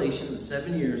tribulation, the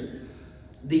 7 years,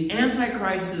 the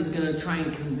Antichrist is going to try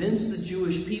and convince the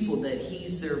Jewish people that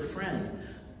he's their friend,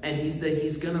 and that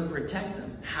he's going to protect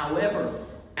them. However,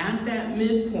 at that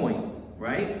midpoint,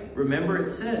 right? Remember it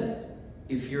said,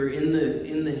 if you're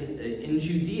in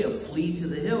Judea, flee to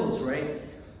the hills, right?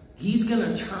 He's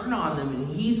going to turn on them,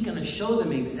 and he's going to show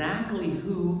them exactly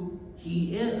who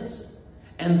he is.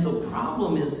 And the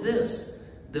problem is this: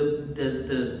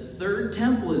 the third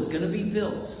temple is going to be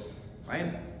built,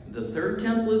 right? The third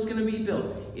temple is going to be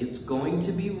built. It's going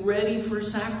to be ready for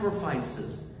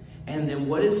sacrifices. And then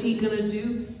what is he going to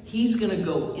do? He's going to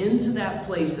go into that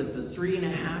place at the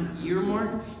 3.5 year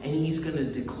mark, and he's going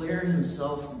to declare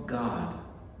himself God.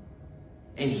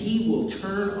 and he will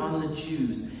turn on the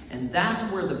Jews. And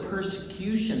that's where the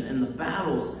persecution and the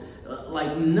battles,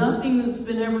 like nothing that's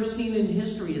been ever seen in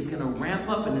history, is going to ramp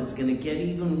up, and it's going to get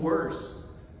even worse.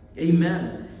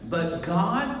 Amen. But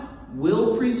God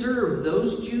will preserve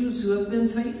those Jews who have been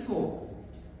faithful.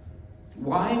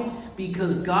 Why?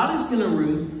 Because God is going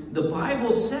to the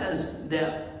Bible says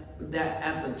that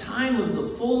at the time of the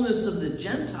fullness of the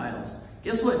Gentiles,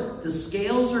 guess what? The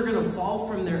scales are going to fall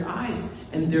from their eyes,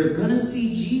 and they're going to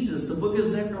see Jesus. The book of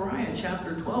Zechariah,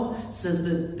 chapter 12, says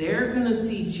that they're going to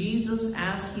see Jesus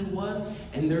as he was,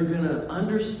 and they're going to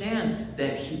understand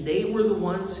that they were the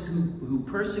ones who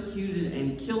persecuted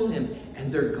and killed him,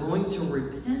 and they're going to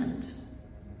repent.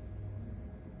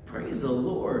 Praise the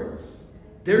Lord.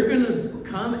 They're going to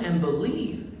come and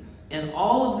believe. And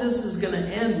all of this is going to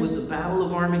end with the Battle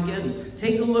of Armageddon.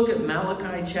 Take a look at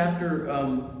Malachi chapter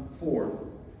 4.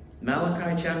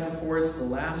 Malachi chapter 4 is the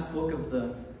last book of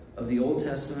the Old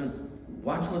Testament.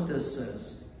 Watch what this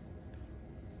says.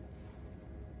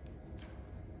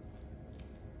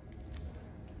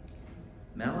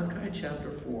 Malachi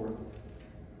chapter 4.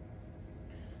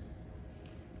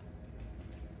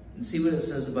 And see what it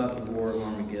says about the war of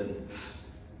Armageddon.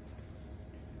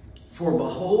 For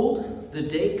behold, the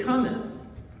day cometh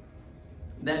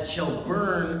that shall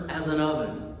burn as an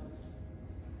oven.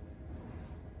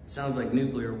 Sounds like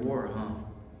nuclear war, huh?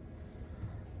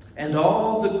 And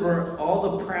all the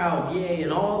proud, yea,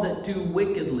 and all that do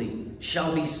wickedly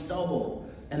shall be stubble.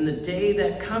 And the day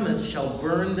that cometh shall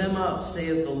burn them up,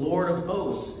 saith the Lord of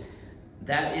hosts,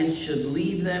 that it should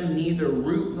leave them neither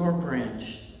root nor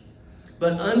branch.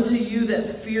 But unto you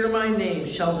that fear my name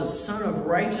shall the Son of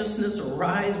Righteousness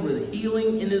arise with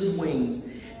healing in his wings,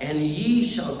 and ye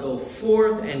shall go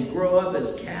forth and grow up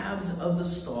as calves of the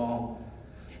stall.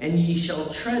 And ye shall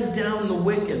tread down the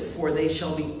wicked, for they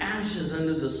shall be ashes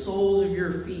under the soles of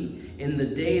your feet in the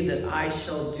day that I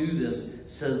shall do this,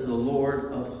 says the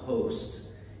Lord of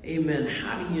hosts. Amen.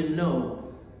 How do you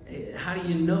know? How do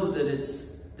you know that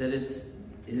it's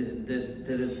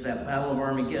that battle of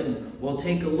Armageddon? Well,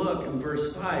 take a look in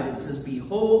verse 5. It says,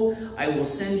 behold, I will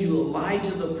send you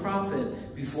Elijah the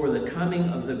prophet before the coming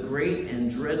of the great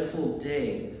and dreadful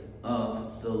day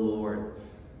of the Lord.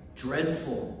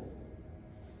 Dreadful.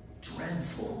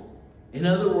 Dreadful. In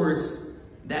other words,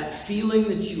 that feeling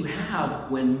that you have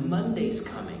when Monday's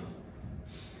coming.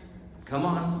 Come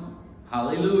on.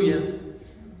 Hallelujah.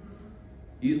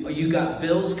 You got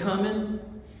bills coming,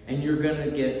 and you're going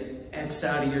to get X'd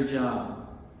out of your job.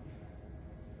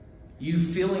 You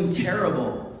feeling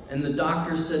terrible, and the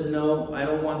doctor said, no, I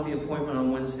don't want the appointment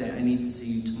on Wednesday. I need to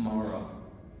see you tomorrow.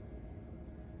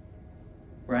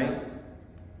 Right?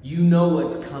 You know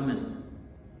what's coming.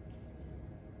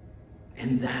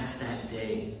 And that's that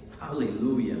day.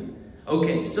 Hallelujah.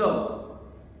 Okay, so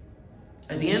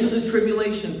at the end of the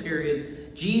tribulation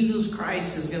period, Jesus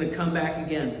Christ is going to come back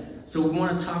again. So we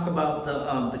want to talk about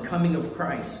the coming of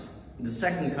Christ, the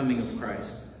second coming of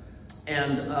Christ.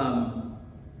 And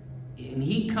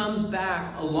he comes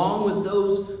back along with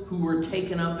those who were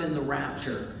taken up in the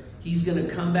rapture. He's going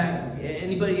to come back.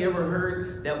 Anybody ever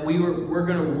heard that we're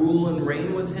going to rule and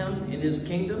reign with him in his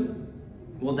kingdom?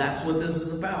 Well, that's what this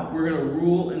is about. We're going to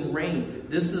rule and reign.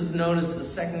 This is known as the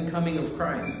second coming of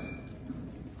Christ.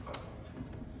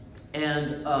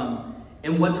 And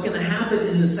what's going to happen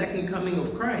in the second coming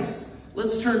of Christ?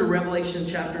 Let's turn to Revelation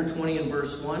chapter 20 and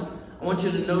verse 1. I want you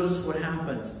to notice what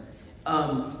happens.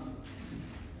 Let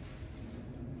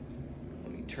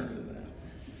me turn to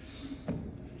that.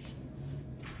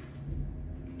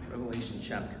 Revelation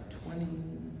chapter 20.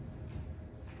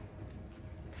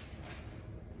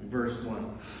 Verse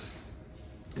 1.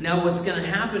 Now what's going to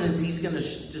happen is he's going to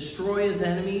destroy his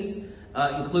enemies,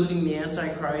 including the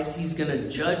Antichrist. He's going to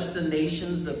judge the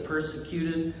nations that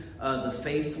persecuted the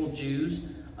faithful Jews.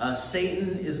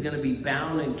 Satan is going to be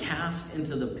bound and cast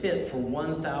into the pit for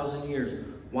 1,000 years.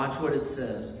 Watch what it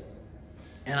says.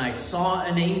 And I saw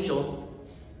an angel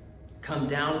come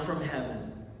down from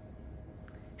heaven,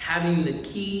 having the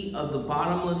key of the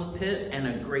bottomless pit and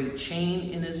a great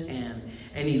chain in his hand.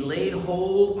 And he laid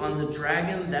hold on the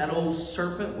dragon, that old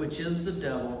serpent, which is the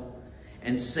devil,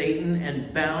 and Satan,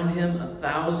 and bound him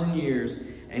 1,000 years,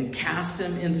 and cast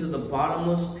him into the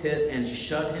bottomless pit, and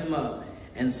shut him up,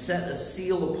 and set a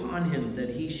seal upon him, that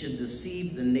he should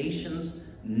deceive the nations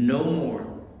no more,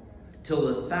 till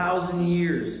the 1,000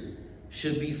 years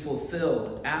should be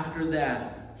fulfilled. After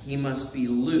that, he must be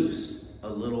loosed a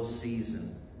little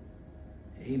season.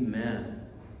 Amen.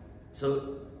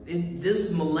 So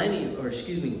this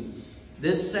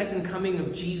second coming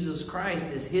of Jesus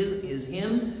Christ is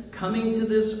him coming to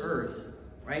this earth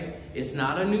right? It's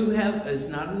not a new heaven, it's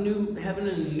not a new heaven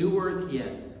and a new earth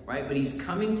yet, right? But he's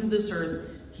coming to this earth.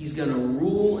 He's going to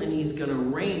rule and he's going to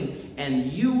reign.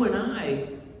 And you and I,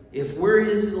 if we're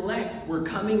his elect, we're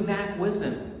coming back with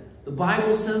him. The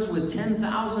Bible says with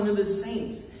 10,000 of his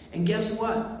saints. And guess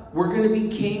what? We're going to be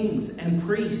kings and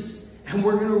priests, and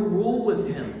we're going to rule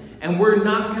with him. And we're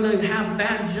not going to have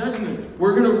bad judgment.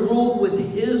 We're going to rule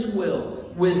with his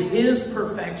will, with his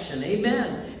perfection.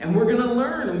 Amen. And we're going to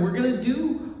learn, and we're going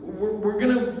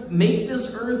to make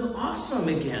this earth awesome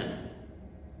again.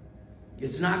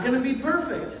 It's not going to be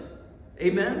perfect.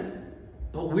 Amen.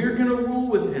 But we're going to rule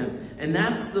with him. And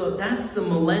that's the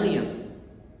millennium.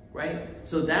 Right?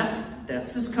 So that's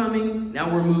his coming.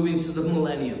 Now we're moving to the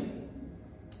millennium.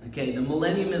 Okay, the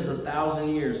millennium is 1,000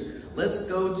 years. Let's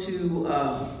go to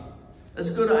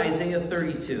Isaiah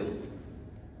 32.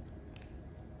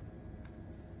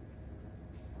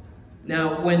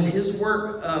 Now, when his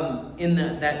work in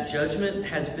that judgment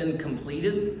has been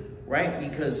completed, right?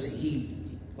 Because he,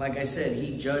 like I said,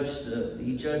 he judged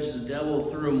the devil,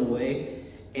 threw him away,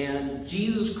 and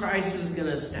Jesus Christ is going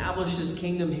to establish his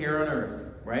kingdom here on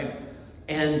earth, right?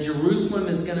 And Jerusalem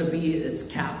is going to be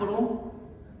its capital.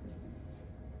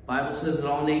 Bible says that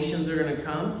all nations are going to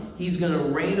come. He's going to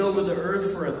reign over the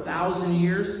earth for 1,000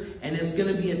 years, and it's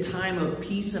going to be a time of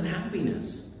peace and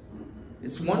happiness.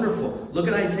 It's wonderful. Look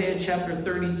at Isaiah chapter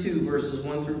 32, verses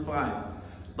 1 through 5.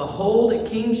 Behold, a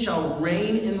king shall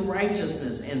reign in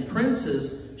righteousness, and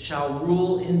princes shall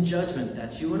rule in judgment.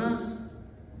 That's you and us.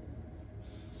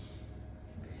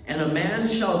 And a man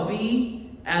shall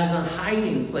be as a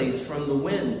hiding place from the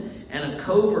wind, and a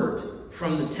covert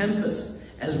from the tempest.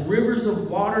 As rivers of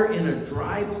water in a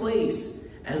dry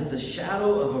place, as the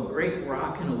shadow of a great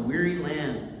rock in a weary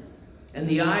land. And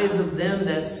the eyes of them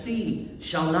that see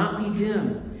shall not be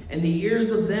dim, and the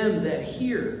ears of them that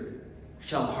hear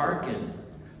shall hearken.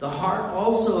 The heart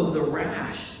also of the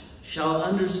rash shall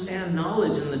understand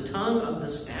knowledge, and the tongue of the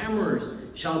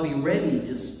stammerers shall be ready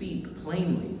to speak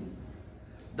plainly.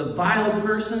 The vile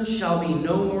person shall be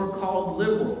no more called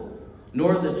liberal,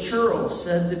 nor the churl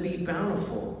said to be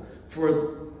bountiful.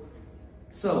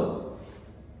 So,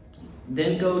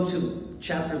 then go to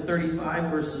chapter 35,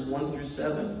 verses 1 through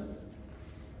 7.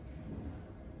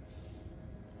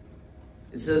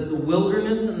 It says, the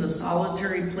wilderness and the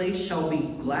solitary place shall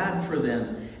be glad for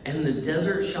them, and the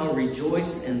desert shall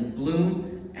rejoice and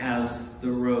bloom as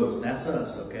the rose. That's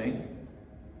us, okay?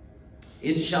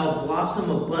 It shall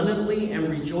blossom abundantly and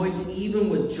rejoice even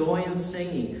with joy and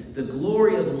singing. The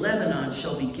glory of Lebanon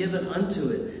shall be given unto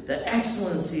it, the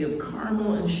excellency of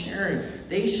Carmel and Sharon.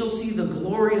 They shall see the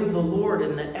glory of the Lord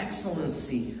and the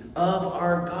excellency of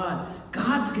our God.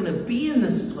 God's going to be in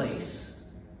this place.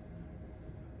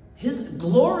 His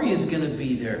glory is going to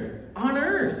be there on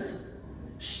earth.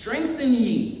 Strengthen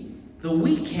ye the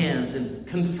weak hands and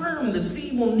confirm the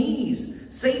feeble knees.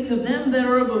 Say to them that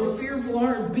are of a fearful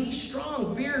heart, be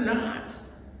strong, fear not.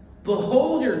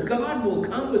 Behold, your God will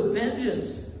come with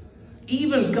vengeance,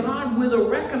 even God with a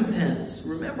recompense.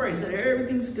 Remember, I said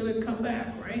everything's going to come back,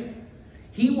 right?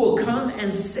 He will come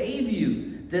and save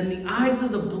you. Then the eyes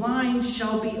of the blind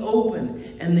shall be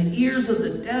opened, and the ears of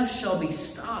the deaf shall be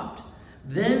stopped.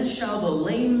 Then shall the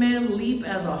lame man leap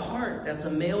as a hart, that's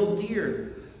a male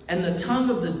deer, and the tongue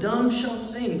of the dumb shall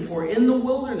sing. For in the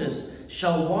wilderness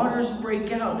shall waters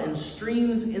break out, and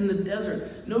streams in the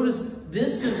desert. Notice,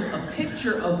 this is a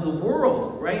picture of the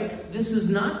world, right? This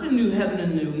is not the new heaven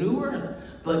and new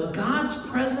earth. But God's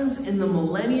presence in the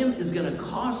millennium is going to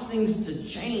cause things to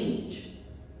change.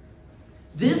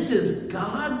 This is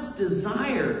God's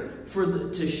desire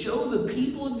to show the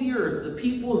people of the earth, the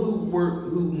people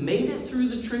who made it through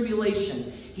the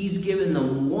tribulation, He's given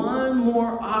them one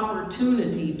more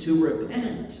opportunity to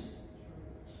repent.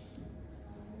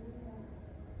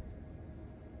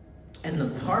 And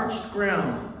the parched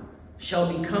ground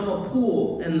shall become a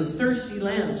pool, and the thirsty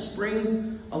land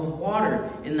springs of water.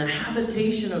 In the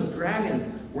habitation of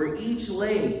dragons, where each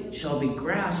lay shall be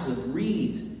grass with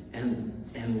reeds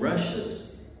and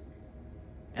rushes.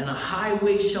 And a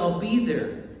highway shall be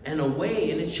there, and a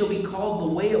way, and it shall be called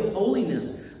the way of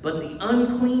holiness. But the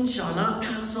unclean shall not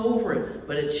pass over it,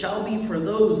 but it shall be for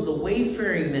those, the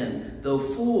wayfaring men, though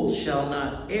fools shall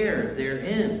not err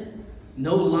therein.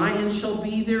 No lion shall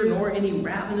be there, nor any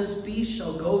ravenous beast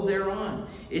shall go thereon.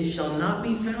 It shall not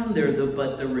be found there,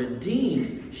 but the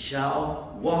redeemed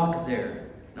shall walk there.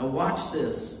 Now watch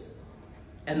this.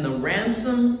 And the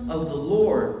ransom of the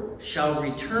Lord shall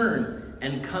return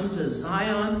and come to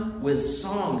Zion with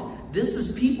songs. This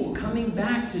is people coming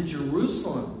back to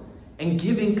Jerusalem and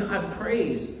giving God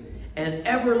praise and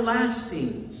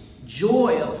everlasting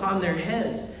joy upon their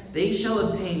heads. They shall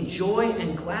obtain joy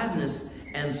and gladness,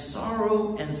 and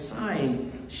sorrow and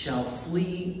sighing shall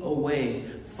flee away.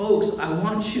 Folks, I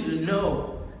want you to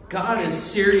know, God is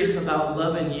serious about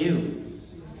loving you.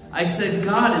 I said,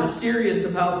 God is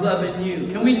serious about loving you.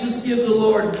 Can we just give the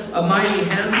Lord a mighty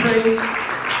hand praise?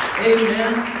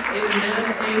 Amen,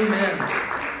 amen, amen.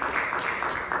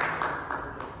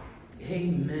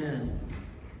 Amen.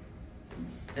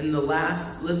 And the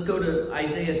last, let's go to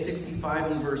Isaiah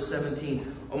 65 and verse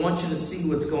 17. I want you to see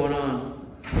what's going on.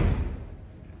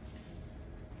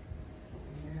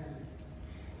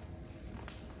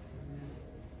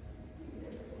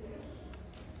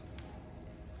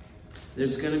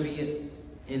 There's going to be,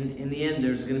 in the end,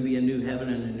 there's going to be a new heaven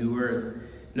and a new earth.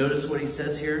 Notice what he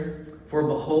says here. For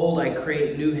behold, I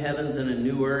create new heavens and a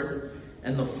new earth,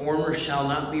 and the former shall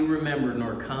not be remembered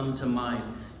nor come to mind.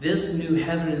 This new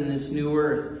heaven and this new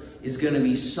earth is going to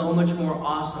be so much more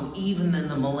awesome even than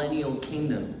the millennial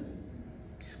kingdom.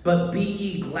 But be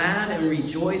ye glad and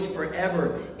rejoice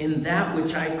forever in that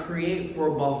which I create. For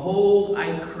behold,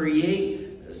 I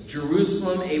create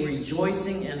Jerusalem a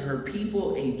rejoicing, and her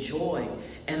people a joy.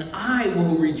 And I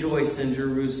will rejoice in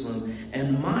Jerusalem,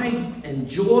 and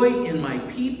joy in my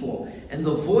people. And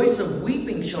the voice of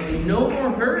weeping shall be no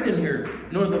more heard in her,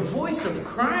 nor the voice of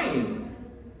crying.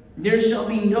 There shall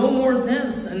be no more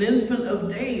thence an infant of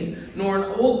days, nor an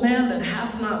old man that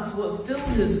hath not fulfilled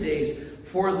his days.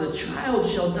 For the child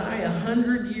shall die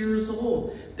 100 years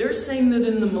old. They're saying that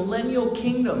in the millennial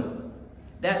kingdom,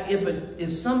 that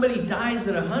if somebody dies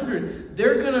at 100,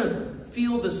 they're going to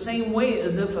feel the same way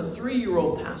as if a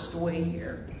 3-year-old passed away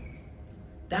here.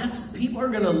 People are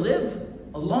going to live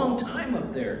a long time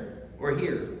up there, or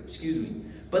here, excuse me.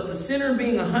 But the sinner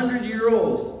being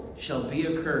 100-year-old shall be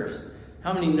accursed.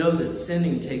 How many know that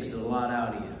sinning takes a lot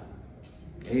out of you?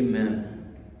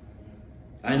 Amen.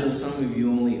 I know some of you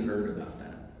only heard about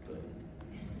that, but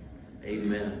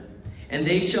amen. And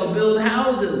they shall build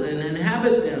houses and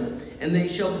inhabit them, and they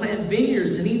shall plant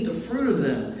vineyards and eat the fruit of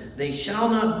them. They shall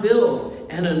not build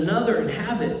and another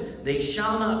inhabit. They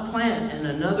shall not plant and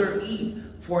another eat.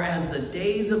 For as the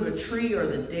days of a tree are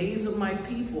the days of my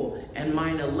people, and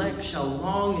mine elect shall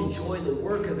long enjoy the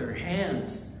work of their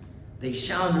hands. They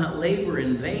shall not labor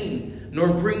in vain,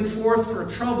 nor bring forth for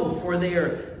trouble, for they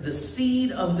are the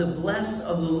seed of the blessed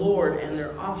of the Lord, and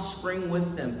their offspring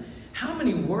with them. How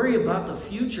many worry about the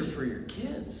future for your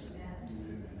kids?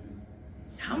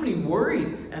 How many worry,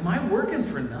 am I working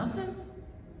for nothing?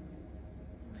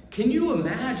 Can you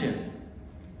imagine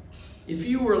if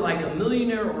you were like a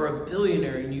millionaire or a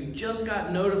billionaire and you just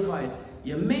got notified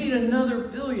you made another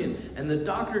billion, and the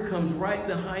doctor comes right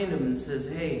behind him and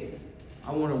says, hey,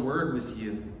 I want a word with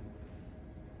you.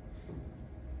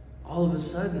 All of a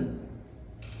sudden,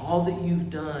 all that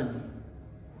you've done,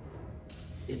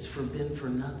 it's been for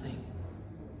nothing.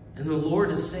 And the Lord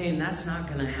is saying that's not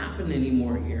going to happen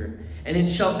anymore here. And it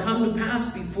shall come to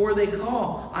pass before they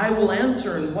call, I will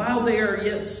answer, and while they are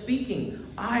yet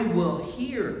speaking, I will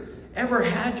hear. Ever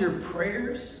had your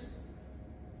prayers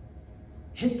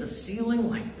hit the ceiling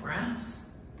like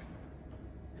brass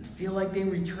and feel like they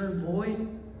return void?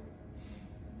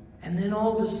 And then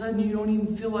all of a sudden you don't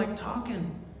even feel like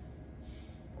talking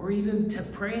or even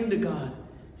praying to God.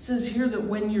 It says here that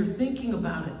when you're thinking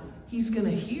about it, He's going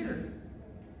to hear.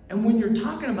 And when you're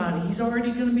talking about it, He's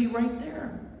already going to be right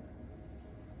there.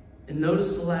 And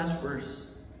notice the last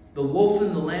verse. The wolf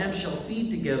and the lamb shall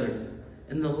feed together,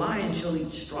 and the lion shall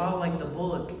eat straw like the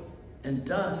bullock, and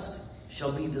dust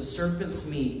shall be the serpent's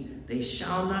meat. They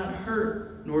shall not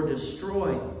hurt nor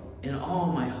destroy in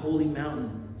all my holy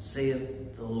mountain,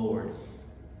 saith the Lord.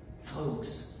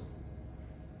 Folks,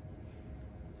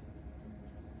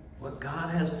 what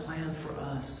God has planned for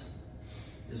us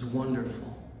is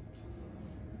wonderful.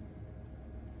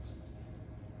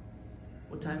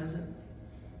 What time is it?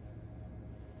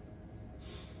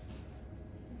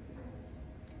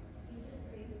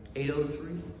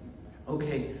 8:03.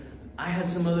 Okay, I had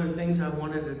some other things I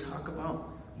wanted to talk about,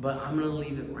 but I'm going to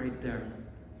leave it right there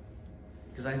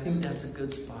because I think that's a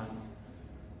good spot.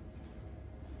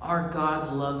 Our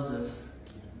God loves us.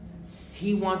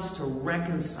 He wants to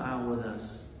reconcile with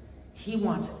us. He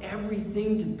wants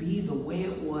everything to be the way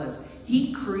it was.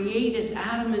 He created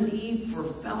Adam and Eve for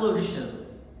fellowship.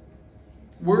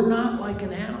 We're not like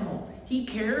an animal. He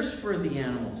cares for the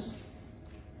animals.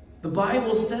 The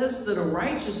Bible says that a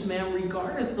righteous man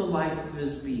regardeth the life of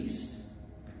his beast.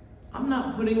 I'm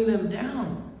not putting them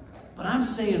down, but I'm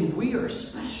saying we are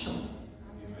special.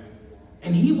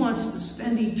 And He wants to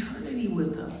spend eternity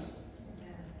with us.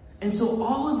 And so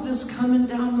all of this coming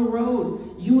down the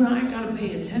road, you and I got to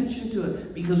pay attention to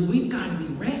it because we've got to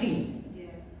be ready.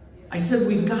 I said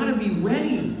we've got to be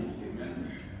ready.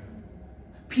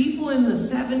 People in the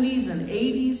 70s and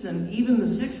 80s and even the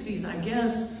 60s, I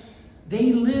guess,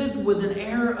 they lived with an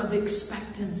air of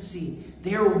expectancy.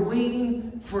 They're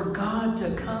waiting for God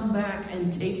to come back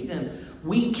and take them.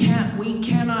 We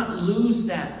cannot lose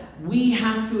that. We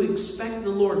have to expect the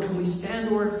Lord. Can we stand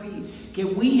to our feet?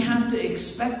 We have to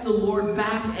expect the Lord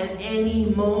back at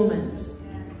any moment.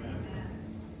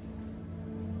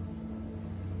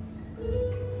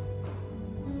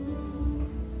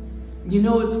 You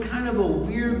know, it's kind of a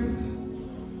weird,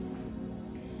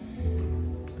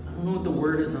 I don't know what the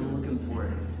word is I'm looking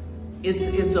for.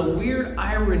 It's a weird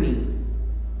irony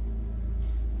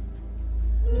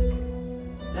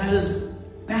that as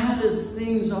bad as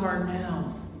things are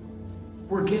now,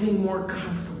 we're getting more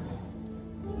comfortable.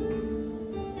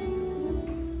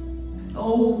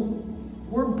 Oh,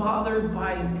 we're bothered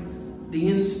by the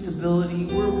instability.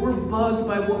 We're bugged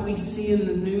by what we see in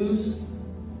the news.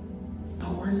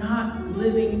 But we're not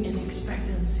living in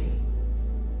expectancy.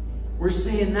 We're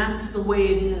saying that's the way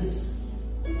it is.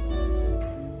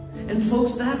 And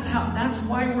folks, that's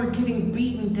why we're getting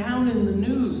beaten down in the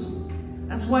news.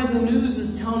 That's why the news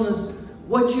is telling us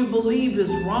what you believe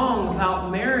is wrong about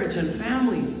marriage and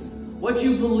families. What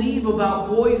you believe about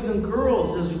boys and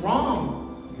girls is wrong.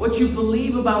 What you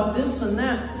believe about this and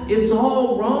that, it's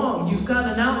all wrong. You've got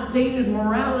an outdated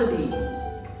morality.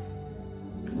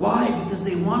 Why? Because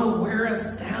they want to wear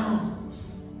us down.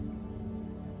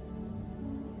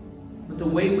 But the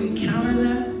way we counter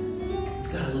that,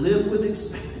 we've got to live with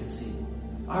expectancy.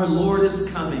 Our Lord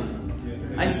is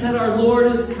coming. I said our Lord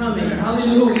is coming.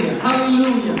 Hallelujah.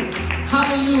 Hallelujah.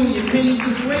 Hallelujah. Can you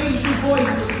just raise your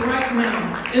voices right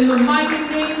now? In the mighty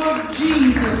name of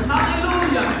Jesus.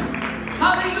 Hallelujah.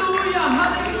 Hallelujah.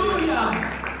 Hallelujah.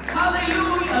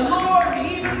 Hallelujah. Lord,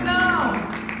 even now.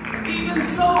 Even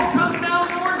so, come now,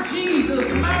 Lord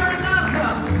Jesus.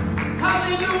 Maranatha.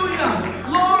 Hallelujah.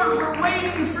 Lord, we're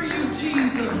waiting for you,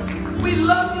 Jesus. We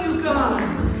love you, God.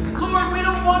 Lord, we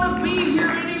don't want to be here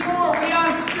anymore. We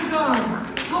ask you, God.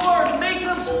 Lord, make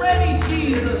us ready,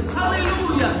 Jesus.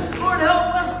 Hallelujah. Lord,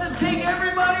 help us to take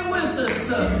everybody with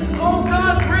us. Oh,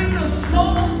 God, bring the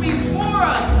souls before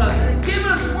us. Give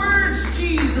us words,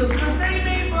 Jesus, that they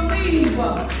may believe.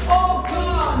 Oh,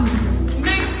 God,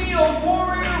 make me a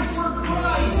warrior for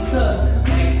Christ.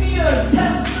 Make me a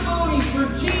testimony for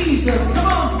Jesus. Come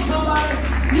on, somebody.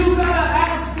 You got to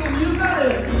ask him. You got to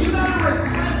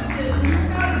request it. You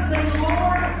got to say,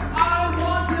 Lord, I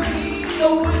want to be a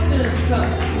witness. I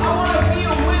want to be a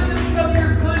witness of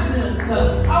your goodness. I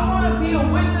want to be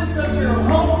a witness of your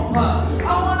hope. I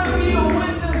want to be a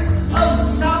witness of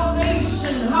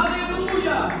salvation.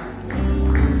 Hallelujah.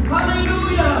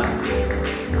 Hallelujah.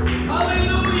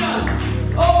 Hallelujah.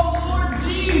 Oh, Lord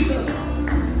Jesus,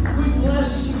 we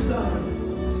bless you, God.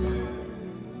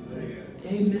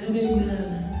 Amen,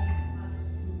 amen.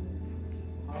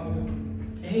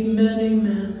 Amen,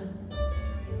 amen.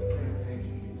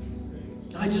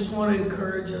 I just want to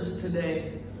encourage us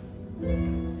today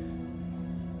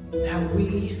that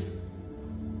we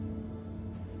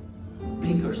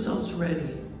make ourselves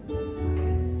ready.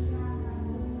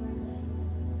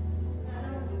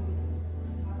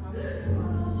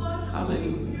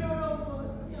 Hallelujah.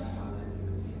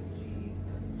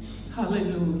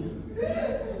 Hallelujah.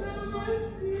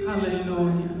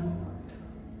 Hallelujah.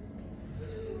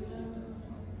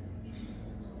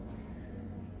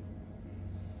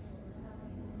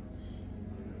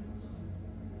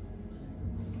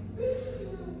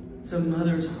 It's a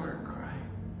mother's heart cry.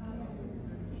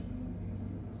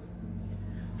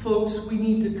 Folks, we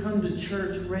need to come to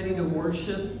church ready to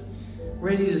worship,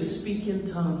 ready to speak in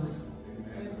tongues.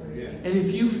 And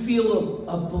if you feel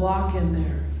a block in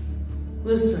there,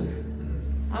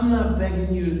 listen, I'm not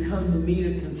begging you to come to me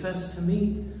to confess to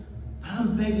me, but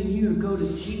I'm begging you to go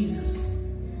to Jesus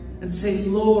and say,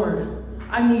 Lord,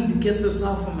 I need to get this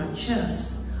off of my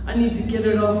chest. I need to get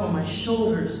it off of my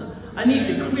shoulders. I need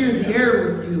to clear the air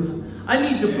with you. I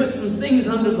need to put some things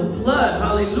under the blood.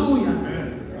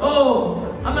 Hallelujah.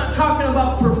 Oh, I'm not talking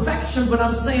about perfection, but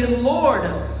I'm saying, Lord,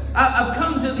 I've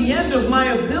come to the end of my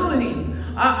ability.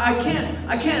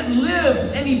 I can't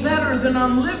live any better than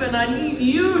I'm living. I need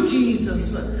you,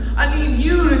 Jesus. I need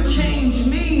you to change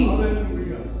me.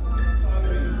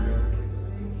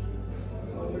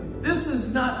 This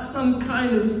is not some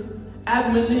kind of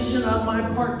admonition on my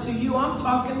part to you. I'm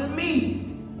talking to me.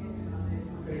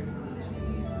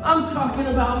 I'm talking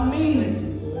about me.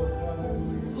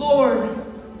 Lord,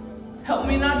 help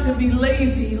me not to be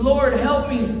lazy. Lord, help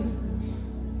me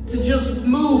to just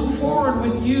move forward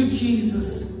with you,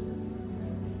 Jesus.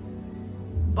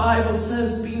 Bible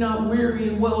says, be not weary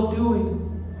in well-doing.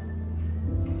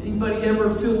 Anybody ever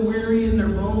feel weary in their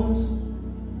bones?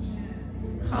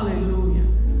 Hallelujah.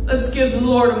 Let's give the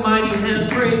Lord a mighty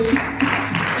hand praise.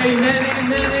 Amen,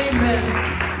 amen, amen.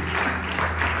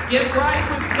 Get right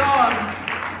with God.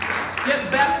 Get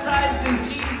baptized in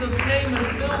Jesus' name and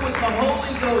filled with the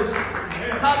Holy Ghost.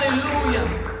 Hallelujah.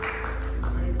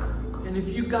 And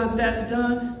if you got that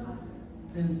done,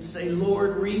 then say,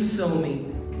 Lord, refill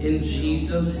me in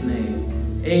Jesus' name.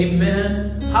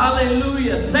 Amen.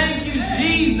 Hallelujah. Thank you,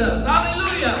 Jesus.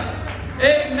 Hallelujah.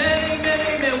 Amen, amen,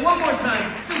 amen. One more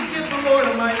time. Just give the Lord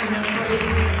a mighty hand praise.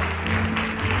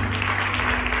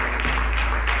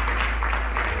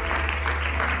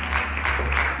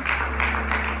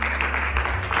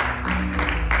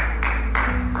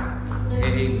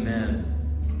 Amen.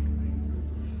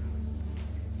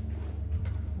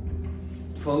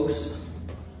 Folks,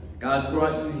 God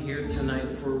brought you here tonight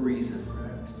for a reason.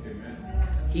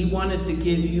 He wanted to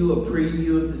give you a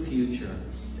preview of the future.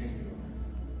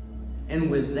 And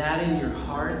with that in your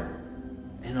heart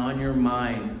and on your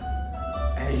mind,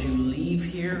 as you leave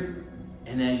here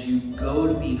and as you go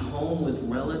to be home with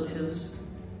relatives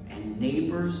and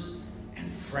neighbors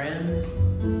and friends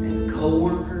and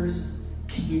co-workers,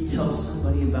 can you tell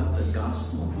somebody about the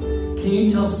gospel? Can you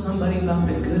tell somebody about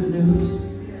the good news?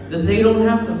 That they don't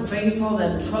have to face all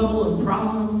that trouble and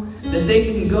problem. That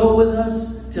they can go with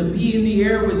us to be in the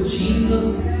air with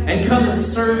Jesus and come and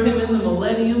serve Him in the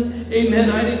millennium. Amen.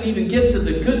 I didn't even get to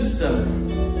the good stuff.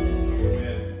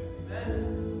 Amen.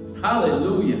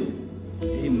 Hallelujah.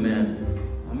 Amen.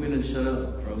 I'm going to shut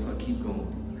up or else I'll keep going.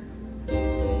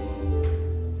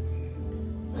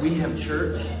 We have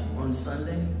church on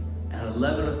Sunday at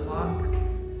 11 o'clock.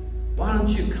 Why don't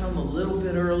you come a little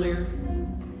bit earlier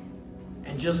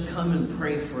and just come and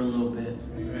pray for a little bit?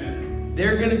 Amen.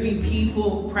 There are going to be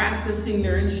people practicing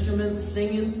their instruments,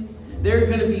 singing. There are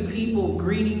going to be people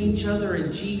greeting each other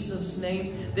in Jesus'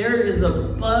 name. There is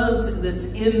a buzz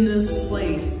that's in this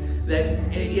place. That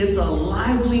it's a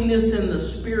liveliness in the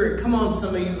spirit. Come on,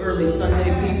 some of you early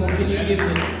Sunday people. Can I get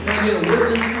a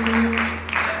witness from you?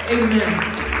 Amen.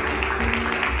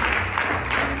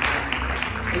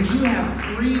 And you have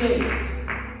 3 days.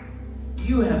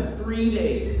 You have 3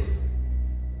 days.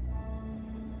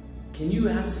 Can you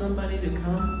ask somebody to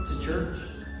come to church?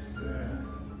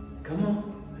 Come on.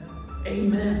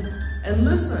 Amen. And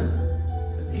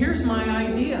listen, here's my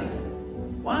idea.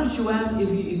 Why don't you ask,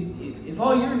 if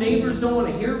all your neighbors don't want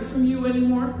to hear from you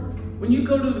anymore, when you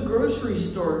go to the grocery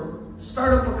store,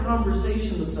 start up a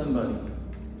conversation with somebody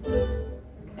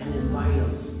and invite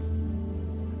them.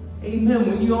 Amen.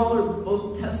 When you all are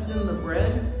both testing the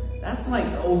bread, that's like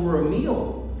over a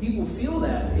meal. People feel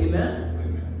that. Amen.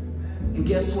 And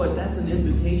guess what? That's an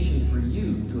invitation for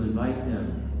you to invite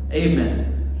them.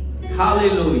 Amen.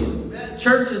 Hallelujah.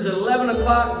 Church is at 11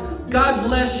 o'clock. God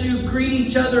bless you. Greet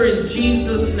each other in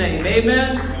Jesus' name.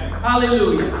 Amen.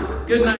 Hallelujah. Good night.